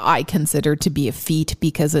I consider to be a feat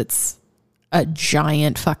because it's a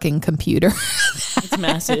giant fucking computer. It's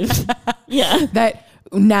massive. Yeah. That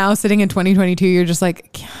now sitting in 2022, you're just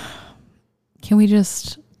like, can we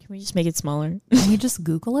just make it smaller? Can we just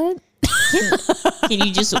Google it? Can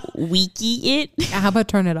you just wiki it? How about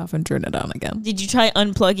turn it off and turn it on again? Did you try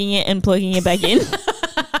unplugging it and plugging it back in?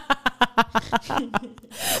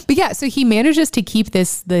 But yeah, so he manages to keep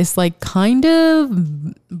this like kind of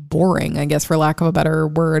boring, I guess, for lack of a better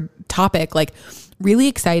word, topic, like really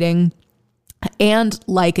exciting and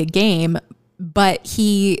like a game, but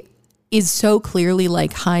he is so clearly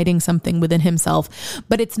like hiding something within himself.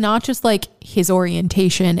 But it's not just like his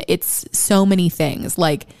orientation, it's so many things.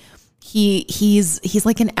 Like he's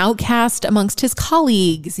like an outcast amongst his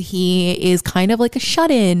colleagues. He is kind of like a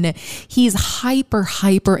shut-in. He's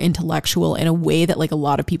hyper intellectual in a way that like a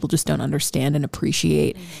lot of people just don't understand and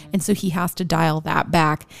appreciate. And so he has to dial that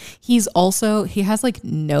back. He has like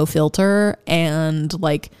no filter and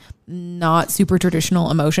like not super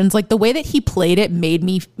traditional emotions. Like the way that he played it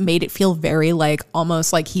made it feel very like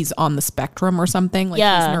almost like he's on the spectrum or something. Like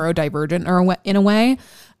he's neurodivergent or in a way.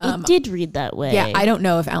 It did read that way. Yeah, I don't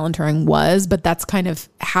know if Alan Turing was, but that's kind of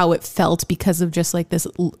how it felt because of just like this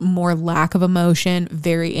more lack of emotion,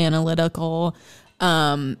 very analytical.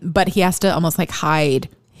 But he has to almost like hide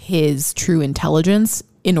his true intelligence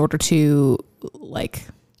in order to like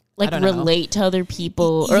relate to other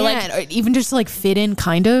people, or or even just like fit in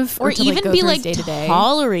kind of, or to, even go be through like his day-to-day.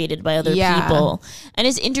 tolerated by other people. And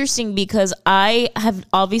it's interesting because I have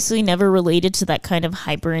obviously never related to that kind of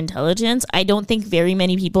hyper intelligence. I don't think very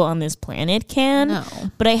many people on this planet can,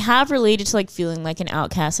 but I have related to like feeling like an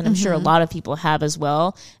outcast, and I'm sure a lot of people have as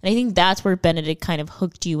well. And I think that's where Benedict kind of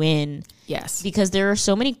hooked you in. Yes, because there are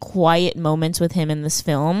so many quiet moments with him in this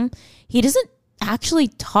film. He doesn't actually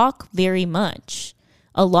talk very much.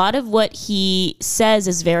 A lot of what he says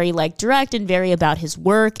is very like direct and very about his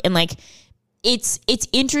work, and like it's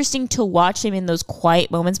interesting to watch him in those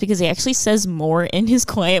quiet moments because he actually says more in his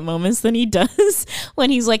quiet moments than he does when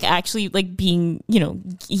he's like actually like being,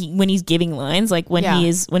 when he's giving lines, like when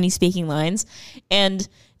he's speaking lines. And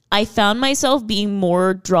I found myself being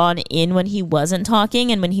more drawn in when he wasn't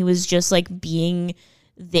talking and when he was just like being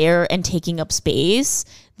there and taking up space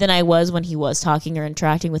than I was when he was talking or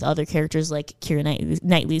interacting with other characters like Keira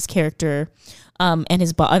Knightley's character and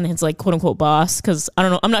his like quote unquote boss, because I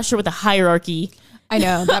don't know, I'm not sure what the hierarchy I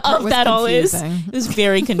know that part of was that all is. confusing. It was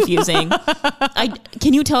very confusing.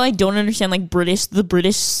 Can you tell I don't understand like the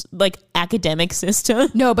British like academic system?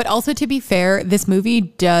 No, but also to be fair, this movie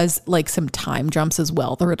does like some time jumps as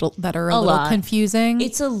well that are a little lot. confusing.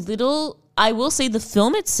 It's a little, I will say the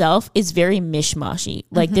film itself is very mishmashy.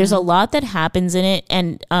 Like there's a lot that happens in it,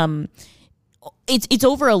 and it's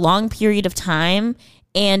over a long period of time,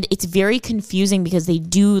 and it's very confusing because they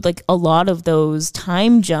do like a lot of those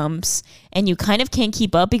time jumps and you kind of can't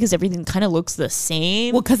keep up because everything kind of looks the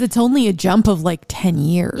same. Well, because it's only a jump of like 10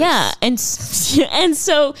 years. Yeah. And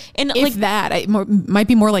so, and If like that, might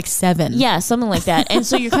be more like 7. yeah, something like that. And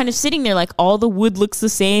so you're kind of sitting there like all the wood looks the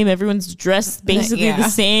same. Everyone's dressed basically Yeah. the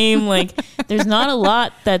same. Like there's not a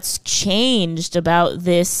lot that's changed about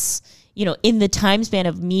this, you know, in the time span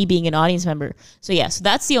of me being an audience member. So yeah, so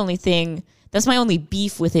that's the only thing. That's my only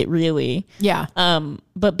beef with it, really. Yeah.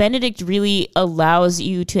 But Benedict really allows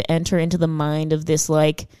you to enter into the mind of this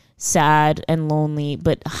like sad and lonely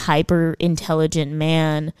but hyper intelligent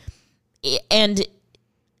man, and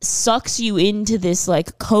sucks you into this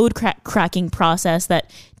like code cracking process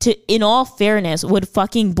that, to in all fairness, would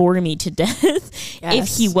fucking bore me to death if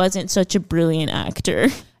he wasn't such a brilliant actor.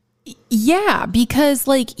 Yeah, because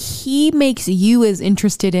like he makes you as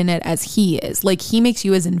interested in it as he is. Like he makes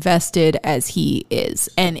you as invested as he is.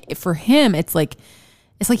 And for him, it's like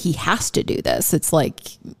he has to do this. It's like,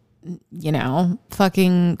 you know,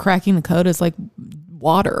 fucking cracking the code is like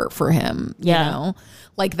water for him. Yeah. You know?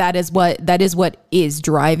 Like that is what is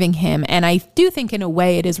driving him. And I do think in a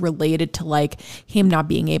way it is related to like him not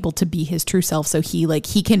being able to be his true self. So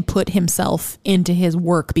he can put himself into his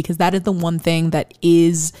work, because that is the one thing that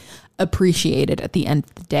is appreciated at the end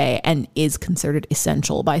of the day and is considered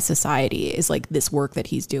essential by society, is like this work that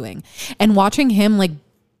he's doing. And watching him like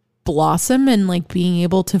blossom and like being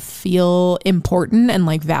able to feel important and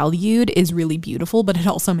like valued is really beautiful, but it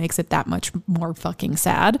also makes it that much more fucking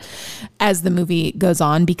sad as the movie goes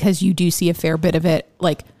on, because you do see a fair bit of it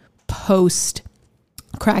like post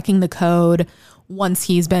cracking the code, once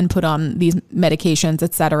he's been put on these medications,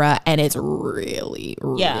 etc., and it's really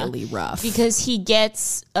rough, because he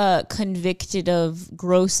gets convicted of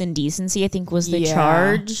gross indecency, I think was the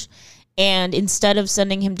charge. And instead of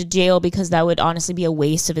sending him to jail, because that would honestly be a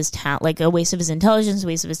waste of his talent, like a waste of his intelligence, a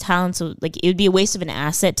waste of his talent. So like it would be a waste of an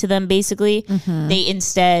asset to them, basically. They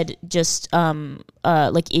instead just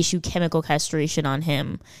like issue chemical castration on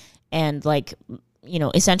him and like, you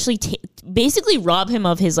know, essentially basically rob him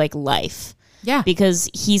of his like life. Yeah. Because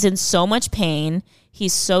he's in so much pain.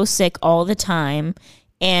 He's so sick all the time.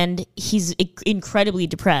 And he's incredibly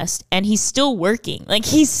depressed. And he's still working. Like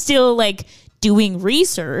he's still like doing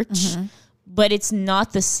research, but it's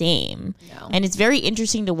not the same. No. And it's very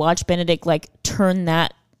interesting to watch Benedict like turn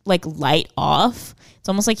that like light off. It's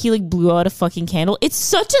almost like he like blew out a fucking candle. It's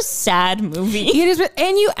such a sad movie. It is,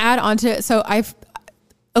 and you add on to, so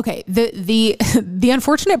okay, the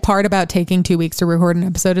unfortunate part about taking 2 weeks to record an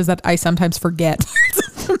episode is that I sometimes forget.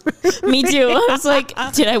 Me too. I was like,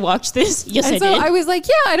 did I watch this? Yes, and I so did. I was like,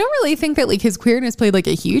 yeah, I don't really think that like his queerness played like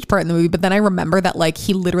a huge part in the movie, but then I remember that like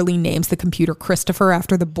he literally names the computer Christopher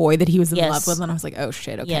after the boy that he was in love with, and I was like, oh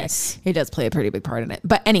shit, okay, Yes. he does play a pretty big part in it.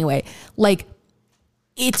 But anyway, like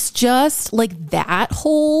it's just like that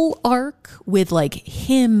whole arc with like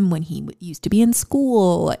him when he used to be in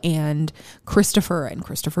school, and Christopher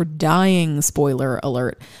dying, spoiler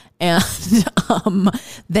alert, and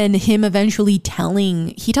then him eventually he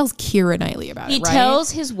tells Keira Knightley about it, He right?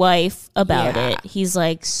 tells his wife about Yeah. it. He's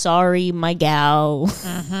like, sorry, my gal.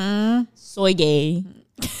 Soy gay.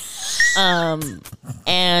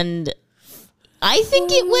 And I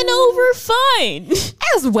think it went over fine.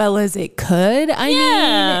 as well as it could.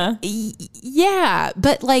 I mean, yeah,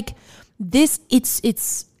 but like this,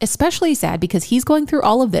 it's especially sad because he's going through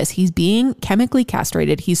all of this. He's being chemically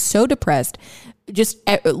castrated. He's so depressed, just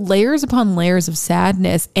layers upon layers of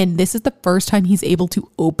sadness. And this is the first time he's able to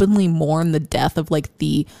openly mourn the death of like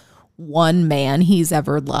the one man he's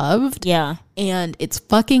ever loved. Yeah. And it's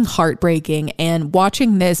fucking heartbreaking. And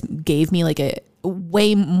watching this gave me like a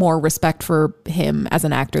way more respect for him as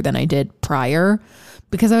an actor than I did prior,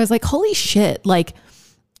 because I was like, holy shit, like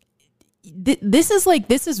this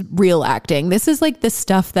is real acting. This is like the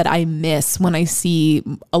stuff that I miss when I see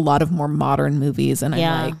a lot of more modern movies. And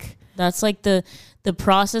I'm like, that's like the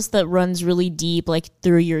process that runs really deep, like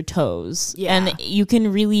through your toes. Yeah. And you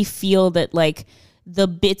can really feel that like the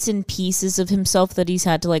bits and pieces of himself that he's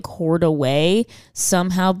had to like hoard away,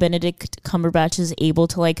 somehow Benedict Cumberbatch is able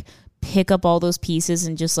to like pick up all those pieces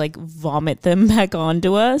and just like vomit them back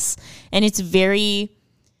onto us. And it's very,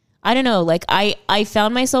 I don't know, like I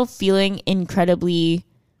found myself feeling incredibly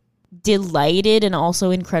delighted and also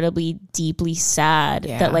incredibly deeply sad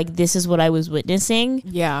that like this is what I was witnessing.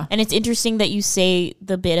 Yeah. And it's interesting that you say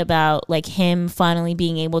the bit about like him finally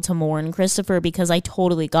being able to mourn Christopher, because I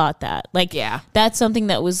totally got that. Like that's something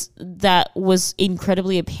that was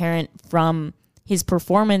incredibly apparent from his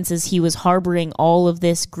performance, as he was harboring all of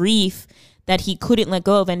this grief that he couldn't let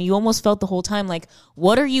go of, and you almost felt the whole time like,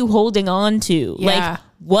 what are you holding on to? Like,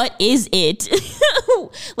 what is it?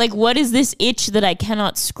 Like, what is this itch that I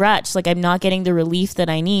cannot scratch? Like, I'm not getting the relief that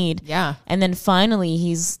I need. Yeah. And then finally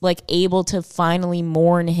he's like able to finally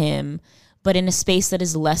mourn him, but in a space that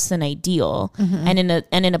is less than ideal, and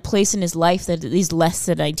in a place in his life that is less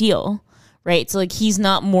than ideal, right? So like he's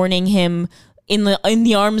not mourning him in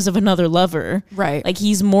the arms of another lover, right? Like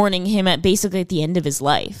he's mourning him at basically at the end of his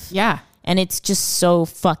life. Yeah. And it's just so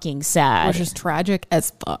fucking sad. Which is tragic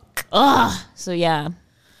as fuck. Ugh. So yeah.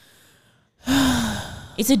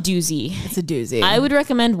 It's a doozy. It's a doozy. I would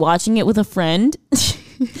recommend watching it with a friend.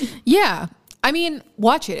 Yeah. I mean,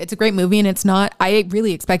 watch it. It's a great movie, and it's not, I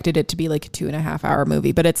really expected it to be like a 2.5 hour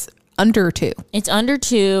movie, but it's under 2. It's under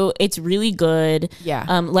 2. It's really good.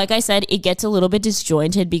 Yeah. Like I said, it gets a little bit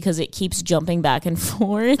disjointed because it keeps jumping back and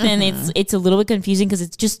forth, and it's a little bit confusing because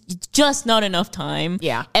it's just not enough time.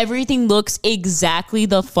 Yeah. Everything looks exactly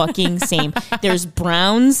the fucking same. There's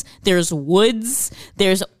browns, there's woods,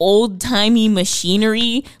 there's old-timey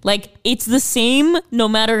machinery. Like, it's the same no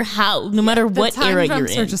matter what era you're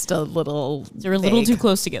in. Are just a little They're a little too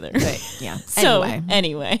close together. But, yeah. So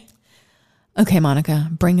anyway. Okay, Monica,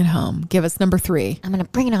 bring it home. Give us number 3. I'm going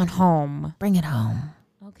to bring it on home. Bring it home.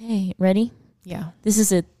 Okay, ready? Yeah. This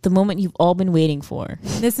is it. The moment you've all been waiting for.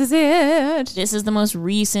 This is it. This is the most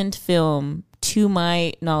recent film, to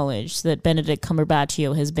my knowledge, that Benedict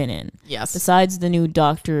Cumberbatch has been in. Yes. Besides the new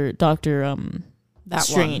Doctor That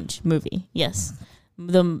Strange movie. Yes.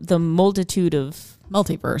 The multitude of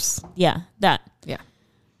Multiverse. that. Yeah.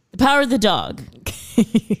 The Power of the Dog.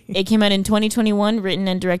 It came out in 2021, written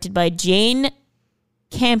and directed by Jane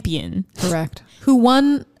Campion. Correct. Who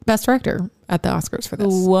won Best Director at the Oscars for this?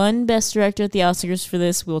 Who won Best Director at the Oscars for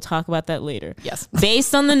this. We'll talk about that later. Yes.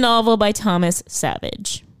 Based on the novel by Thomas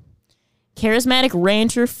Savage. Charismatic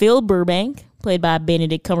rancher Phil Burbank, played by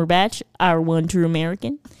Benedict Cumberbatch, our one true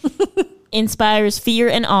American, inspires fear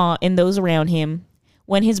and awe in those around him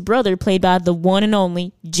when his brother, played by the one and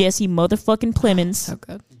only Jesse motherfucking Plemons, So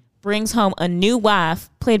good. brings home a new wife,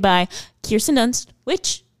 played by Kirsten Dunst,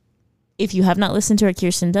 which, if you have not listened to our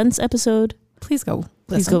Kirsten Dunst episode, Please go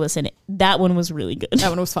please go listen. That one was really good. That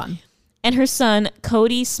one was fun. And her son,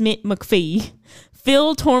 Cody Smith McPhee.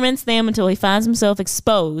 Phil torments them until he finds himself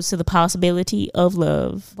exposed to the possibility of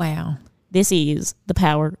love. Wow. This is the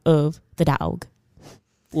power of the dog.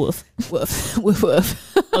 Woof. Woof. Woof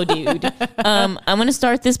woof. Oh, dude. I'm going to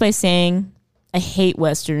start this by saying I hate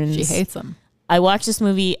Westerns. She hates them. I watched this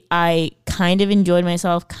movie. I kind of enjoyed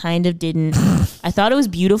myself, kind of didn't. I thought it was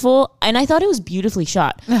beautiful, and I thought it was beautifully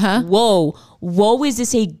shot. Whoa, is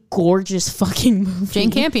this a gorgeous fucking movie? Jane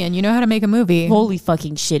Campion, you know how to make a movie. Holy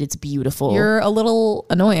fucking shit, it's beautiful. You're a little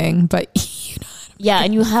annoying, but you know how to Yeah,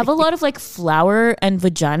 and you have a lot of like flower and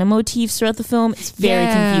vagina motifs throughout the film. It's very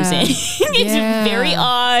confusing. It's very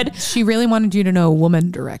odd. She really wanted you to know a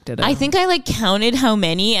woman directed it. I think I like counted how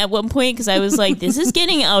many at one point because I was like, this is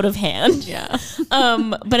getting out of hand. Yeah.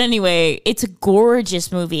 But anyway, it's a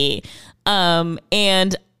gorgeous movie. And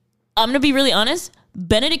I'm going to be really honest.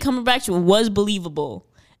 Benedict Cumberbatch was believable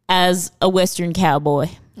as a Western cowboy.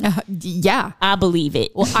 Yeah. I believe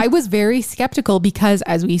it. Well, I was very skeptical because,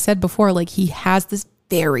 as we said before, like he has this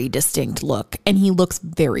very distinct look and he looks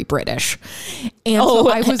very British. And so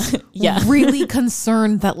I was really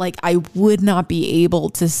concerned that like I would not be able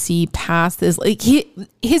to see past this. Like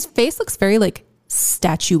his face looks very like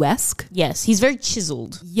statuesque. Yes, he's very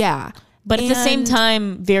chiseled. Yeah. But at the same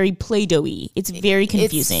time, very Play-Doh-y. It's very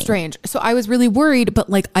confusing. It's strange. So I was really worried, but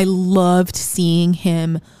like I loved seeing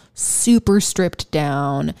him super stripped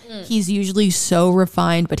down. He's usually so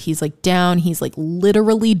refined, but he's like down. He's like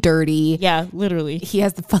literally dirty. Yeah, literally. He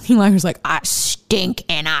has the fucking line where he's like, I stink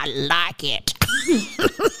and I like it.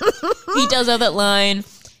 He does have that line.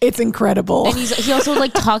 It's incredible. And he also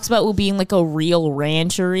like talks about what being like a real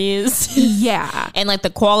rancher is. Yeah. And like the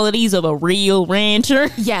qualities of a real rancher.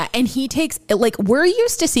 Yeah. And he takes like, we're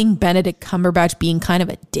used to seeing Benedict Cumberbatch being kind of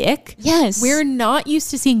a dick. Yes. We're not used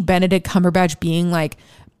to seeing Benedict Cumberbatch being like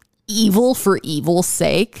evil for evil's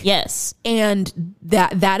sake. Yes. And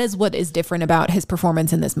that is what is different about his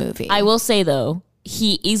performance in this movie. I will say, though,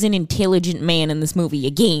 he is an intelligent man in this movie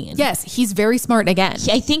again. Yes, he's very smart again.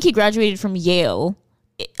 I think he graduated from Yale.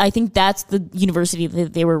 I think that's the university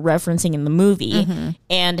that they were referencing in the movie,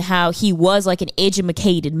 and how he was like an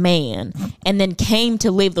educated man and then came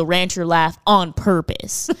to live the rancher life on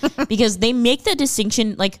purpose because they make that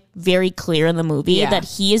distinction like very clear in the movie that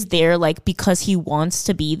he is there like because he wants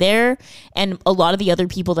to be there, and a lot of the other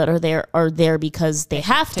people that are there because they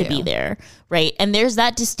have to be there, right? And there's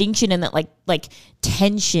that distinction and that like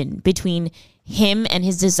tension between him and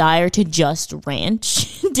his desire to just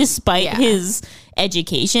ranch despite his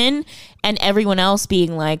education, and everyone else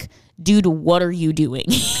being like, dude, what are you doing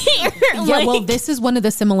here? Well, this is one of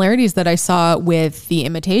the similarities that I saw with The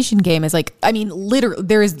Imitation Game is like, I mean,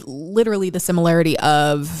 there is literally the similarity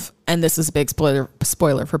of, and this is a big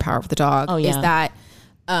spoiler for Power of the Dog, is that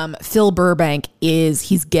Phil Burbank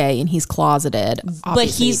he's gay and he's closeted, but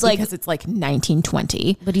he's like, because it's like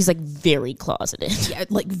 1920, but he's like very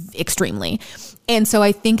closeted, like extremely. And so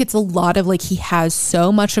I think it's a lot of like, he has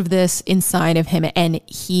so much of this inside of him, and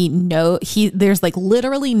there's like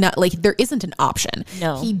literally not like, there isn't an option.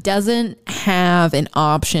 No, he doesn't have an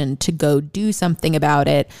option to go do something about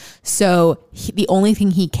it. So the only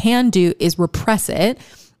thing he can do is repress it.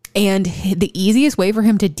 And the easiest way for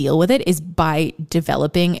him to deal with it is by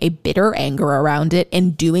developing a bitter anger around it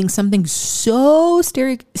and doing something so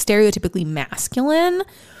stereotypically masculine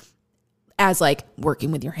as like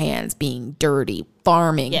working with your hands, being dirty,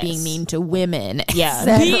 farming, being mean to women.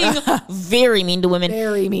 Yeah, being very mean to women.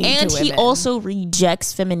 Very mean and to women. He also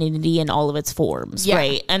rejects femininity in all of its forms,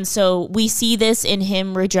 right? And so we see this in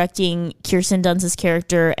him rejecting Kirsten Dunst's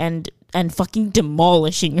character and fucking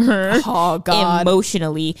demolishing her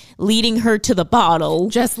emotionally, leading her to the bottle.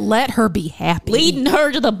 Just let her be happy. Leading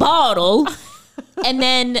her to the bottle. And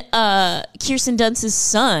then Kirsten Dunst's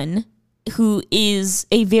son, who is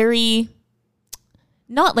a very,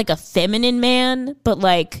 not like a feminine man, but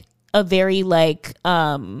like a very like...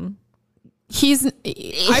 I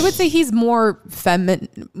would say he's more feminine,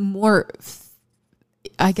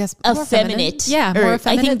 I guess effeminate. Yeah, more effeminate.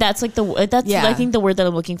 I think that's like I think the word that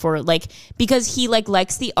I'm looking for. Like, because he like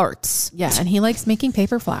likes the arts. Yeah, and he likes making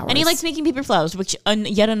paper flowers. Which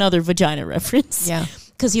yet another vagina reference. Yeah.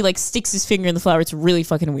 Because he like sticks his finger in the flower. It's really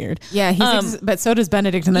fucking weird. Yeah, but so does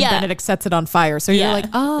Benedict, and then Benedict sets it on fire. So you're like,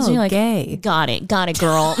 oh, so you're like, gay. Got it,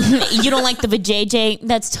 girl. You don't like the vajayjay?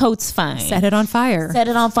 That's totes fine. Set it on fire. Set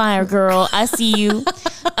it on fire, girl. I see you.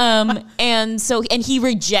 And he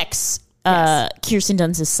rejects Kirsten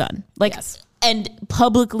Dunst's son, like, and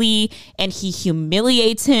publicly, and he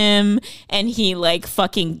humiliates him, and he like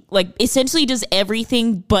fucking like essentially does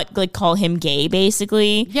everything but like call him gay,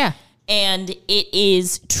 basically. Yeah. And it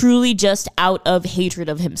is truly just out of hatred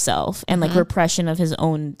of himself and like repression of his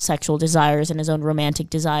own sexual desires and his own romantic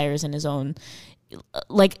desires and his own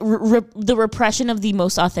like the repression of the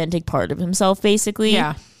most authentic part of himself, basically.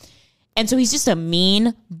 Yeah. And so he's just a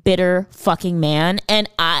mean, bitter fucking man. And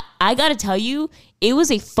I gotta tell you, it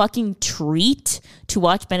was a fucking treat to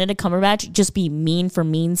watch Benedict Cumberbatch just be mean for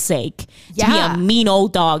mean's sake. Yeah. To be a mean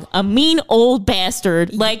old dog, a mean old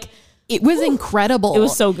bastard. Like, it was incredible. It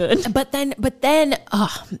was so good. But then,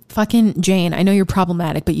 fucking Jane, I know you're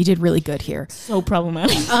problematic, but you did really good here. So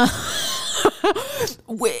problematic.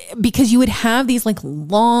 Because you would have these like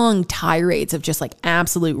long tirades of just like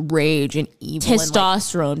absolute rage and evil,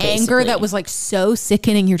 testosterone, and, like, anger that was like so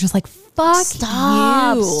sickening. You're just like, fuck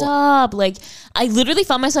you. Stop. Like, I literally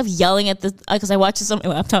found myself yelling at because I watched this on my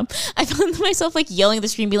laptop. I found myself like yelling at the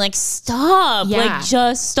screen, being like, stop. Yeah. Like,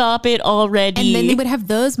 just stop it already. And then they would have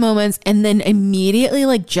those moments and then immediately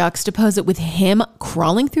like juxtapose it with him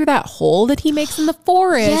crawling through that hole that he makes in the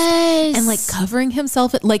forest. Yes. And like covering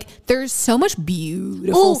himself. Like, there's so much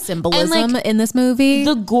beautiful symbolism in this movie.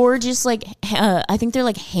 The gorgeous, like, I think they're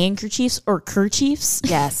like handkerchiefs or kerchiefs.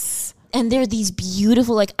 Yes. And they're these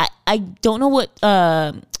beautiful, like, I don't know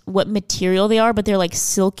what material they are, but they're like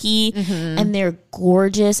silky and they're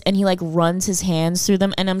gorgeous. And he like runs his hands through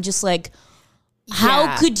them. And I'm just like,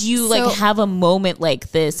 how could you like have a moment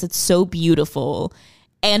like this? It's so beautiful.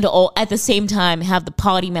 And at the same time have the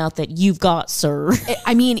potty mouth that you've got, sir.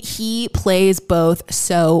 I mean, he plays both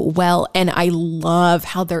so well. And I love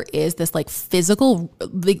how there is this like physical,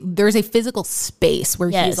 there's a physical space where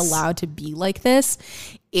he's allowed to be like this.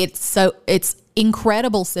 It's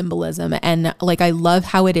incredible symbolism. And like, I love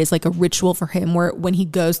how it is like a ritual for him where when he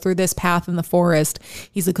goes through this path in the forest,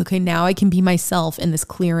 he's like, okay, now I can be myself in this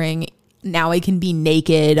clearing now I can be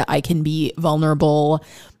naked, I can be vulnerable.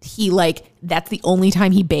 He like, that's the only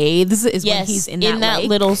time he bathes is when he's in that lake.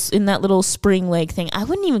 little spring lake thing. I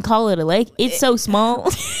wouldn't even call it a lake. It's so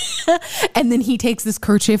small. And then he takes this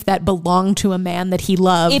kerchief that belonged to a man that he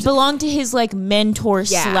loved. It belonged to his like mentor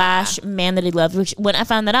 / man that he loved, which when I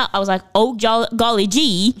found that out, I was like, oh golly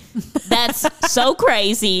gee, that's so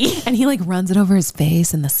crazy. And he like runs it over his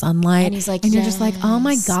face in the sunlight. And he's like, and you're just like, oh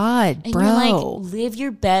my God, and bro. you're like, live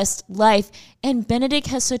your best life. And Benedict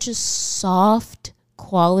has such a soft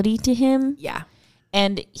quality to him. Yeah.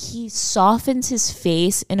 And he softens his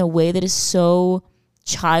face in a way that is so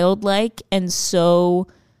childlike and so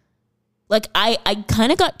like I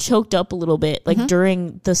kind of got choked up a little bit like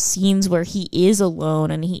during the scenes where he is alone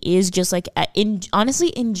and he is just like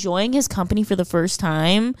honestly enjoying his company for the first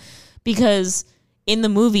time, because in the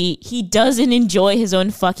movie he doesn't enjoy his own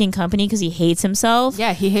fucking company because he hates himself.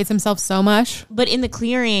 Yeah, he hates himself so much. But in The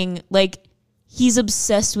Clearing, like, he's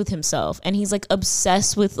obsessed with himself and he's like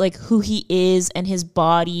obsessed with like who he is and his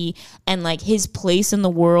body and like his place in the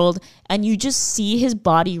world. And you just see his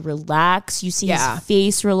body relax. You see his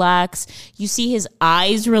face relax. You see his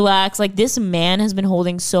eyes relax. Like, this man has been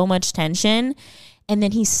holding so much tension. And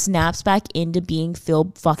then he snaps back into being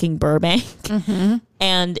Phil fucking Burbank.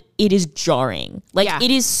 And it is jarring. Like, it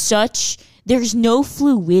is such... There's no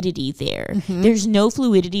fluidity there. There's no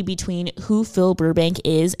fluidity between who Phil Burbank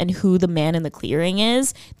is and who the man in The Clearing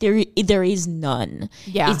is. There is none.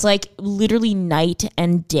 Yeah. It's like literally night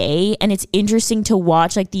and day. And it's interesting to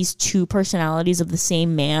watch like these two personalities of the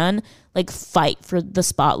same man like fight for the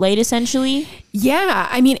spotlight essentially. Yeah.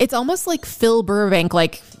 I mean, it's almost like Phil Burbank,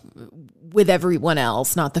 like with everyone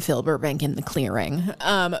else, not the Phil Burbank in The Clearing.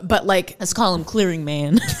 But like, let's call him Clearing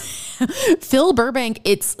Man. Phil Burbank,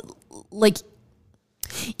 it's like,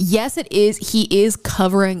 yes, it is. He is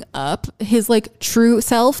covering up his like true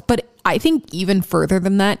self, but I think even further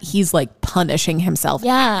than that, he's like punishing himself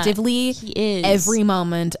actively. He is every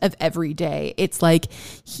moment of every day. It's like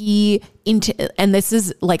and this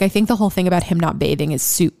is like, I think the whole thing about him not bathing is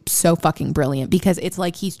so fucking brilliant, because it's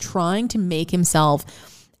like he's trying to make himself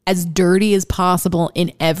as dirty as possible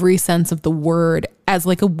in every sense of the word as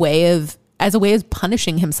a way of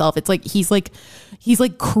punishing himself. It's like he's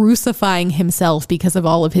like crucifying himself because of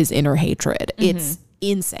all of his inner hatred. It's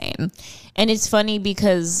insane. And it's funny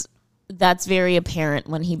because that's very apparent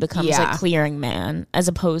when he becomes a Clearing Man as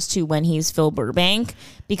opposed to when he's Phil Burbank,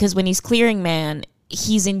 because when he's Clearing Man,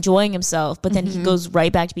 he's enjoying himself, but then he goes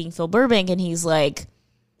right back to being Phil Burbank and he's like,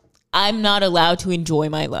 I'm not allowed to enjoy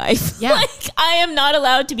my life. Yeah. Like, I am not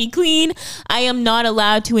allowed to be clean. I am not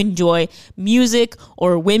allowed to enjoy music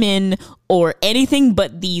or women or anything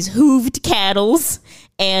but these hooved cattles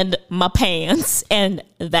and my pants. And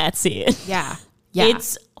that's it. Yeah. Yeah.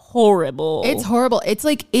 It's horrible. It's horrible. It's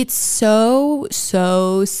like, it's so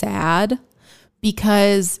sad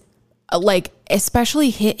because like, especially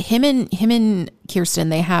him and Kirsten,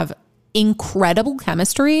 they have incredible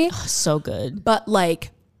chemistry. Oh, so good. But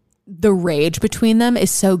like, the rage between them is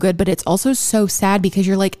so good, but it's also so sad because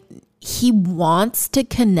you're like, he wants to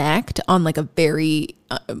connect on like a very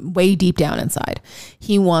way deep down inside.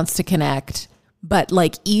 He wants to connect, but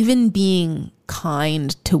like even being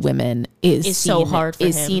kind to women is so hard for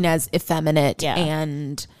him. Seen as effeminate,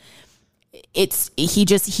 and he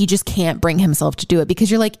just can't bring himself to do it, because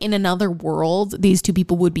you're like, in another world these two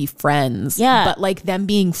people would be friends, but like them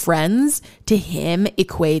being friends to him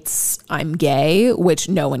equates I'm gay, which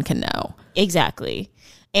no one can know. Exactly.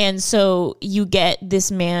 And so you get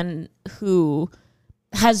this man who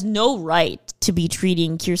has no right to be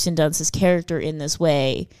treating Kirsten Dunst's character in this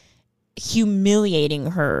way,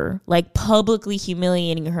 humiliating her, like publicly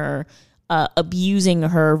humiliating her, abusing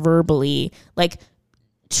her verbally, like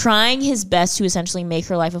trying his best to essentially make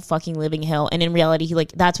her life a fucking living hell. And in reality, he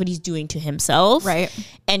like, that's what he's doing to himself. Right.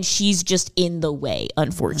 And she's just in the way,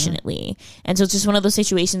 unfortunately. And so it's just one of those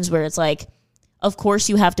situations where it's like, of course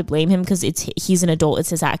you have to blame him because he's an adult, it's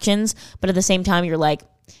his actions. But at the same time, you're like,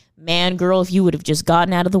 man, girl, if you would have just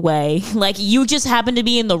gotten out of the way, like you just happened to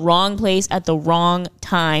be in the wrong place at the wrong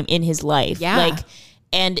time in his life. Yeah. Like,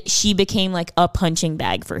 and she became like a punching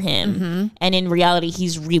bag for him. And in reality,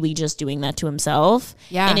 he's really just doing that to himself.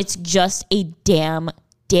 Yeah. And it's just a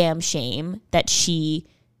damn shame that she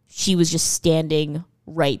was just standing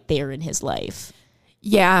right there in his life.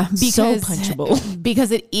 Yeah. Because, so punchable.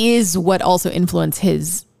 Because it is what also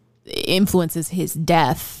influences his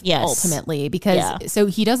death ultimately. Because so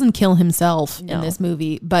he doesn't kill himself in this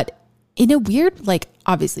movie, but in a weird, like,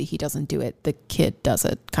 obviously he doesn't do it. The kid does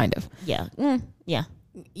it, kind of. Yeah. Yeah.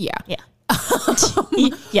 Yeah. Yeah.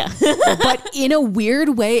 Yeah. But in a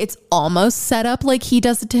weird way, it's almost set up like he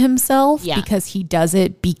does it to himself because he does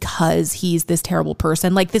it because he's this terrible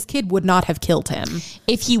person. Like this kid would not have killed him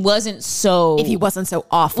if he wasn't so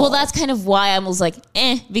awful. Well, that's kind of why I was like,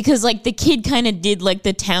 because like the kid kind of did like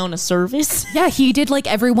the town a service. Yeah, he did like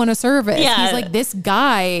everyone a service. Yeah. He's like, this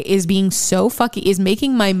guy is being so fucking,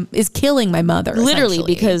 is killing my mother. Literally,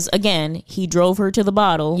 essentially. because again, he drove her to the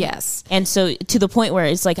bottle. Yes. And so to the point where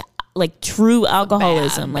it's like true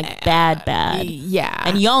alcoholism, bad. Yeah.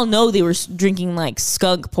 And y'all know they were drinking like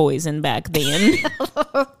skunk poison back then.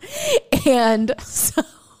 And so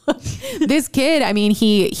this kid, I mean,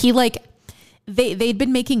 he like, they'd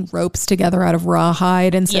been making ropes together out of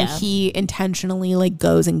rawhide. And so he intentionally like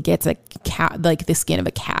goes and gets a cat, like the skin of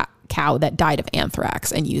a cow that died of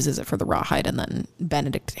anthrax and uses it for the rawhide. And then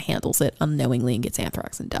Benedict handles it unknowingly and gets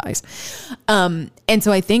anthrax and dies. And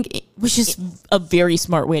so I think, which is a very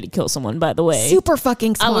smart way to kill someone, by the way. Super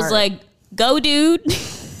fucking smart. I was like, go dude.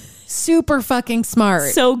 Super fucking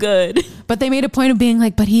smart. So good. But they made a point of being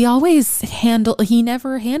like, but he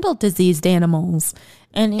never handled diseased animals.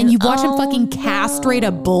 And you watch him fucking castrate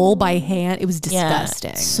a bull by hand. It was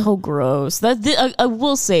disgusting. Yeah, so gross. I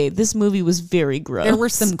will say this movie was very gross. There were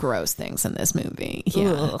some gross things in this movie.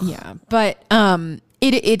 Yeah. Yeah. But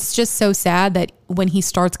it's just so sad that when he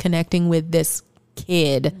starts connecting with this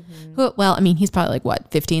kid, who, well, I mean, he's probably like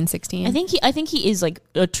what, 15, 16? I think he is like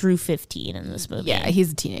a true 15 in this movie. Yeah,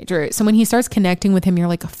 he's a teenager. So when he starts connecting with him, you're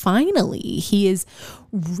like, finally, he is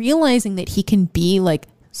realizing that he can be like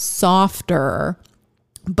softer,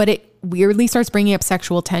 but it weirdly starts bringing up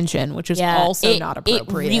sexual tension, which is also not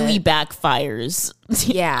appropriate. It really backfires.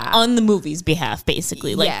 Yeah. On the movie's behalf,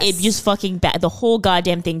 basically. Like it just fucking the whole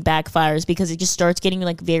goddamn thing backfires because it just starts getting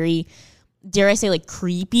like very, dare I say, like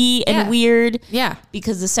creepy and weird. Yeah.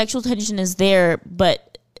 Because the sexual tension is there,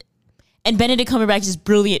 and Benedict Cumberbatch is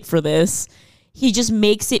brilliant for this. He just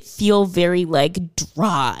makes it feel very like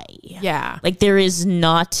dry. Yeah. Like there is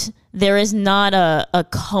not a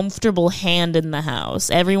comfortable hand in the house.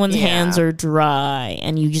 Everyone's hands are dry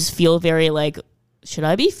and you just feel very like, should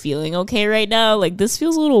I be feeling okay right now? Like this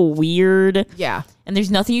feels a little weird. Yeah. And there's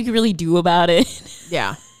nothing you can really do about it.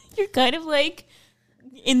 Yeah. You're kind of like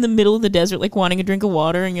in the middle of the desert, like wanting a drink of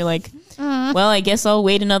water, and you're like, well, I guess I'll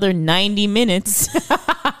wait another 90 minutes.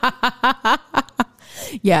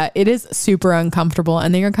 Yeah, it is super uncomfortable.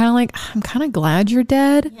 And then you're kind of like, I'm kind of glad you're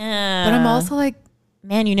dead. Yeah. But I'm also like,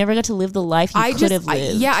 man, you never got to live the life you could have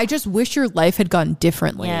lived. I just wish your life had gone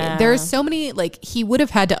differently. Yeah. There's so many, like, he would have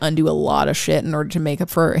had to undo a lot of shit in order to make up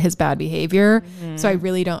for his bad behavior. Mm-hmm. So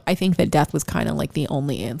I think that death was kind of like the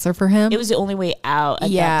only answer for him. It was the only way out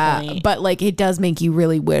at that point. But like, it does make you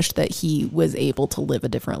really wish that he was able to live a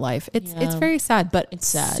different life. It's very sad, but it's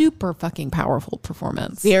sad. Super fucking powerful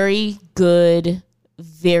performance. Very good,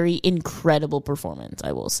 very incredible performance,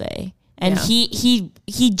 I will say. And he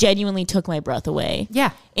genuinely took my breath away.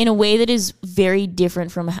 Yeah. In a way that is very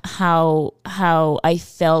different from how I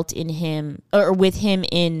felt in him or with him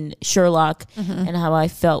in Sherlock and how I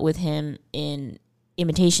felt with him in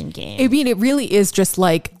Imitation Game. I mean, it really is just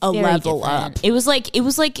like a very level different. up. It was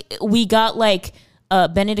like we got like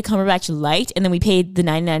Benedict Cumberbatch light, and then we paid the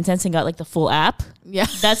 99 cents and got like the full app. Yeah.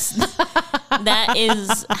 That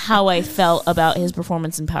is how I felt about his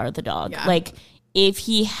performance in Power of the Dog. Yeah. Like, if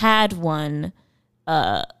he had won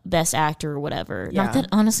Best Actor or whatever, not that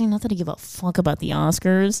I give a fuck about the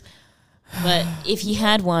Oscars, but if he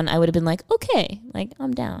had won, I would have been like, okay, like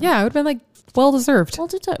I'm down. Yeah, I would have been like, well deserved. Well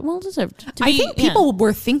deserved. I think people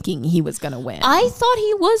were thinking he was going to win. I thought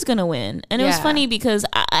he was going to win. And it was funny because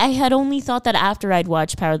I had only thought that after I'd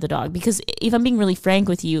watched Power of the Dog. Because if I'm being really frank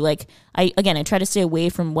with you, like, I try to stay away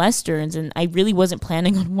from Westerns, and I really wasn't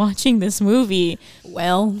planning on watching this movie.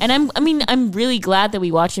 Well. And I'm really glad that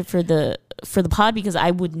we watched it for the pod, because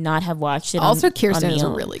I would not have watched it. Also, Kirsten is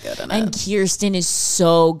really good in it. And Kirsten is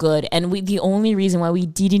so good. And the only reason why we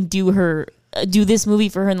didn't do this movie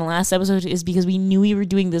for her in the last episode is because we knew we were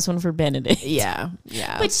doing this one for Benedict. Yeah.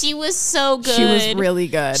 But she was so good. She was really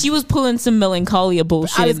good. She was pulling some Melancholia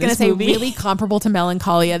bullshit. I was going to say really comparable to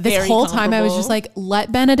Melancholia. This Very whole time I was just like,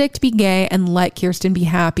 let Benedict be gay and let Kirsten be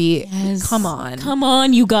happy. Yes. Come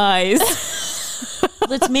on, you guys.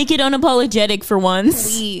 Let's make it unapologetic for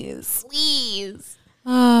once. Please.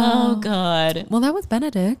 Oh God. Well, that was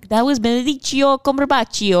Benedict. That was Benedictio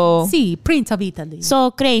Cumberbatch. Si, Prince of Italy. So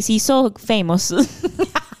crazy, so famous. The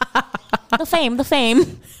fame.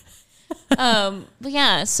 But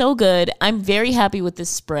yeah, so good. I'm very happy with this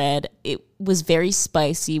spread. It was very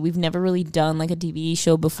spicy. We've never really done like a TV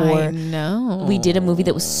show before. I know. We did a movie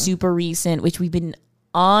that was super recent, which we've been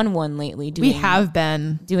on one lately. We have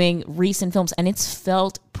been. doing recent films, and it's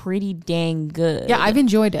felt pretty dang good. Yeah, I've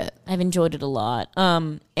enjoyed it. I've enjoyed it a lot.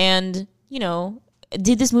 And you know,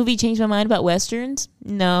 did this movie change my mind about Westerns?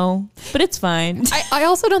 No, but it's fine. I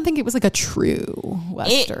also don't think it was like a true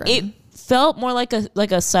Western. It felt more like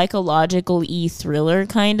a psychological thriller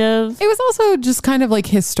kind of. It was also just kind of like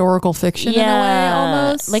historical fiction in a way,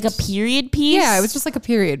 almost like a period piece. Yeah, it was just like a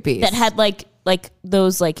period piece that had like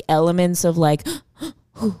those like elements of like.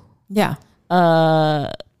 Yeah.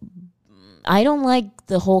 I don't like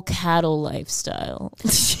the whole cattle lifestyle.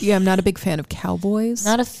 Yeah, I'm not a big fan of cowboys.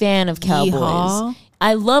 Not a fan of cowboys. Yeehaw.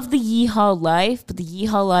 I love the yeehaw life, but the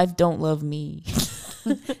yeehaw life don't love me.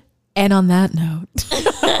 And on that note,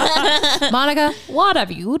 Monica, what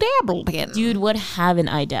have you dabbled in? Dude, what haven't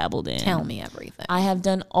I dabbled in? Tell me everything. I have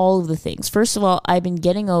done all of the things. First of all, I've been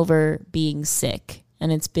getting over being sick,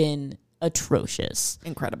 and it's been atrocious.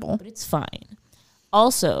 Incredible. But it's fine.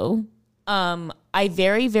 Also, I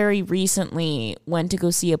very, very recently went to go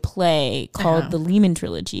see a play called The Lehman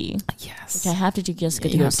Trilogy. Yes. Which I have to take Jessica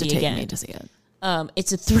to You go have to see take again. me to see it.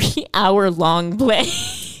 It's a 3-hour long play.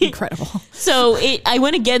 Incredible. So I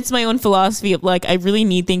went against my own philosophy of like, I really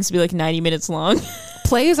need things to be like 90 minutes long.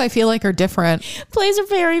 Plays, I feel like, are different. Plays are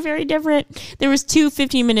very, very different. There was 2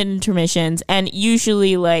 15-minute intermissions, and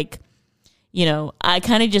usually like, you know, I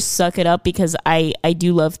kind of just suck it up because I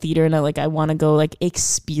do love theater, and I want to go like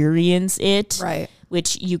experience it. Right.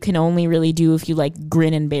 Which you can only really do if you like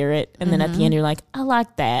grin and bear it. And then at the end you're like, I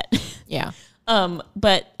like that. Yeah.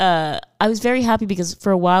 But I was very happy because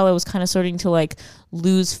for a while I was kind of starting to like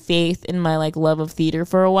lose faith in my like love of theater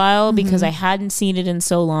for a while because I hadn't seen it in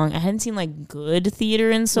so long. I hadn't seen like good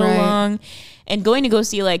theater in so long. And going to go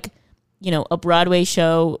see like, you know, a Broadway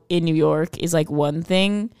show in New York is like one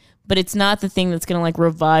thing, but it's not the thing that's going to like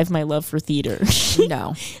revive my love for theater.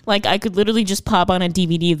 No. Like I could literally just pop on a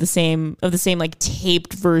DVD of the same like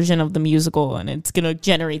taped version of the musical, and it's going to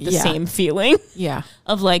generate the same feeling. Yeah.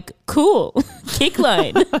 Of like, cool, kick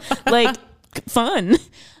line, like fun.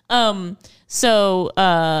 So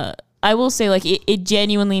I will say like it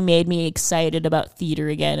genuinely made me excited about theater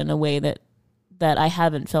again in a way that I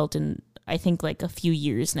haven't felt in, I think, like a few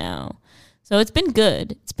years now. So it's been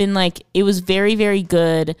good. It's been like, it was very, very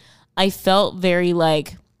good. I felt very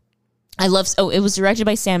like, it was directed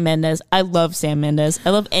by Sam Mendes. I love Sam Mendes. I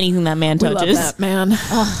love anything that man touches. We love that man.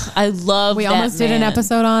 I love We that almost did an man.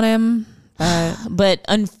 episode on him. But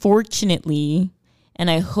unfortunately,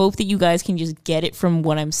 and I hope that you guys can just get it from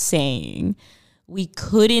what I'm saying, we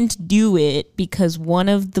couldn't do it because one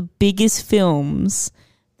of the biggest films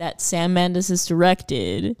that Sam Mendes has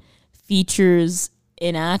directed features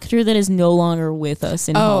an actor that is no longer with us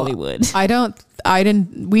in Hollywood.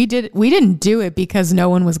 We didn't do it because no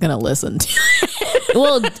one was going to listen to it.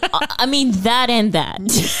 Well, I mean, that and that.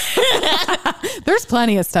 There's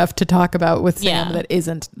plenty of stuff to talk about with Sam Yeah. that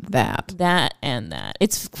isn't that. That and that.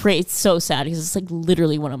 It's great. It's so sad because it's like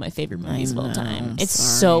literally one of my favorite movies of all time. It's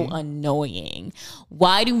so annoying.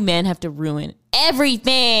 Why do men have to ruin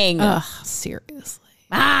everything? Ugh, seriously.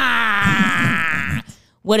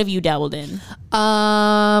 What have you dabbled in?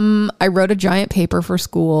 I wrote a giant paper for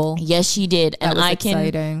school. Yes, she did. And was I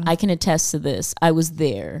exciting. can attest to this. I was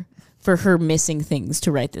there for her missing things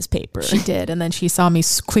to write this paper. She did. And then she saw me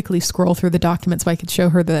quickly scroll through the document so I could show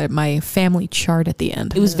her my family chart at the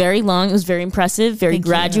end. It was very long. It was very impressive. Very Thank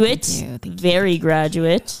you, graduate. thank you. Very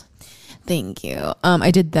graduate. Thank you.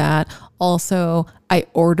 I did that. Also, I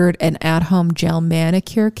ordered an at-home gel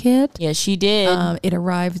manicure kit. Yes, she did. It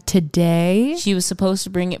arrived today, She was supposed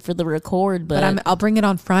to bring it for the record, but I'll bring it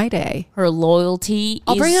on Friday. her loyalty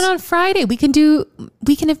I'll bring it on Friday. We can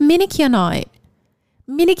have manicure night.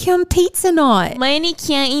 Manicure and pizza night. Miami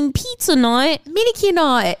can't eat pizza night. Manicure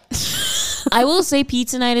night. I will say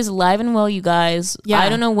pizza night is alive and well, you guys. Yeah. I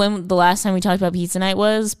don't know when the last time we talked about pizza night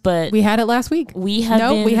was, but We had it last week. we have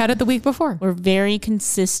been, we had it the week before. we're very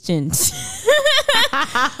consistent.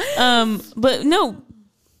 But no,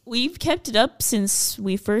 we've kept it up since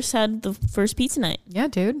we first had the first pizza night. Yeah,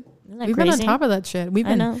 dude. that We've been on crazy? top of that shit. We've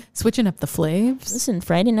I know. been switching up the flavs. Listen,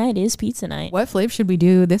 Friday night is pizza night. What flav should we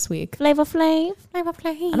do this week? Flavor Flav? Flavor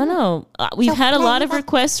flav. I don't know. We've had a lot of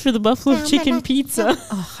requests for the buffalo chicken pizza.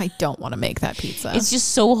 Oh, I don't want to make that pizza. It's just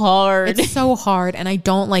so hard. It's so hard, and I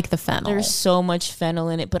don't like the fennel. There's so much fennel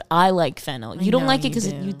in it, but I like fennel. You don't know like it you because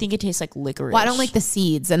do. you think it tastes like licorice. Well, I don't like the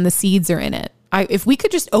seeds, and the seeds are in it. If we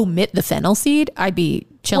could just omit the fennel seed, I'd be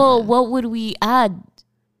chilling. Well, what would we add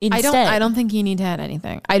instead? I don't think you need to add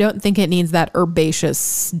anything. I don't think it needs that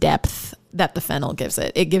herbaceous depth that the fennel gives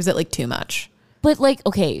it. It gives it like too much. But like,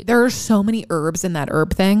 okay, There are so many herbs in that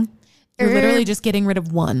herb thing. You're literally just getting rid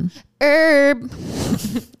of one. Herb.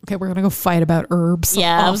 Okay, we're gonna go fight about herbs.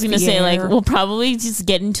 Yeah, I off was gonna the say like air. we'll probably just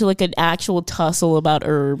get into like an actual tussle about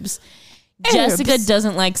herbs. Jessica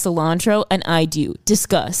doesn't like cilantro, and I do.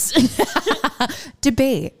 Discuss.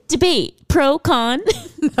 Debate. Pro, con.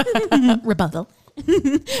 Rebuttal.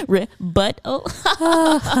 Rebuttal.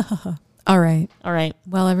 All right. All right,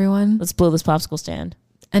 Well, everyone, let's blow this popsicle stand.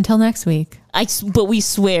 until next week. But we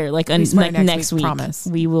swear, like, swear like next next week, week, promise.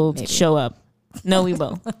 we will Maybe. show up. No, we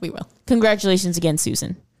will. We will. Congratulations again,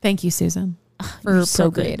 Susan. Thank you, Susan, for You're so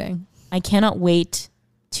good. procreating. I cannot wait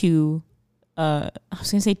to. I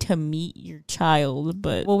was gonna say to meet your child,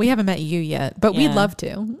 but Well, we haven't met you yet, but we'd Yeah. love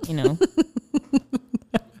to. you know,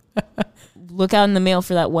 look out in the mail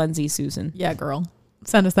for that onesie, Susan. Yeah, girl.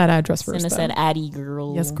 Send us that address first. Send us though. that Addie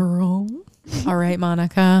girl. Yes, girl. All right,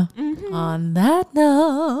 Monica. On that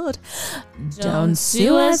note, don't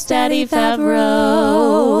sue us, Daddy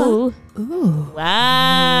Favreau. Ooh.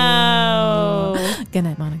 Wow. Good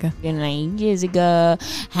night, Monica. Good night, Jessica.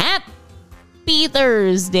 Happy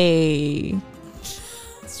Thursday.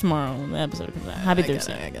 It's tomorrow when the episode comes out. Happy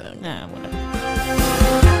Thursday. I get it. Nah,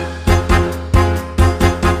 whatever.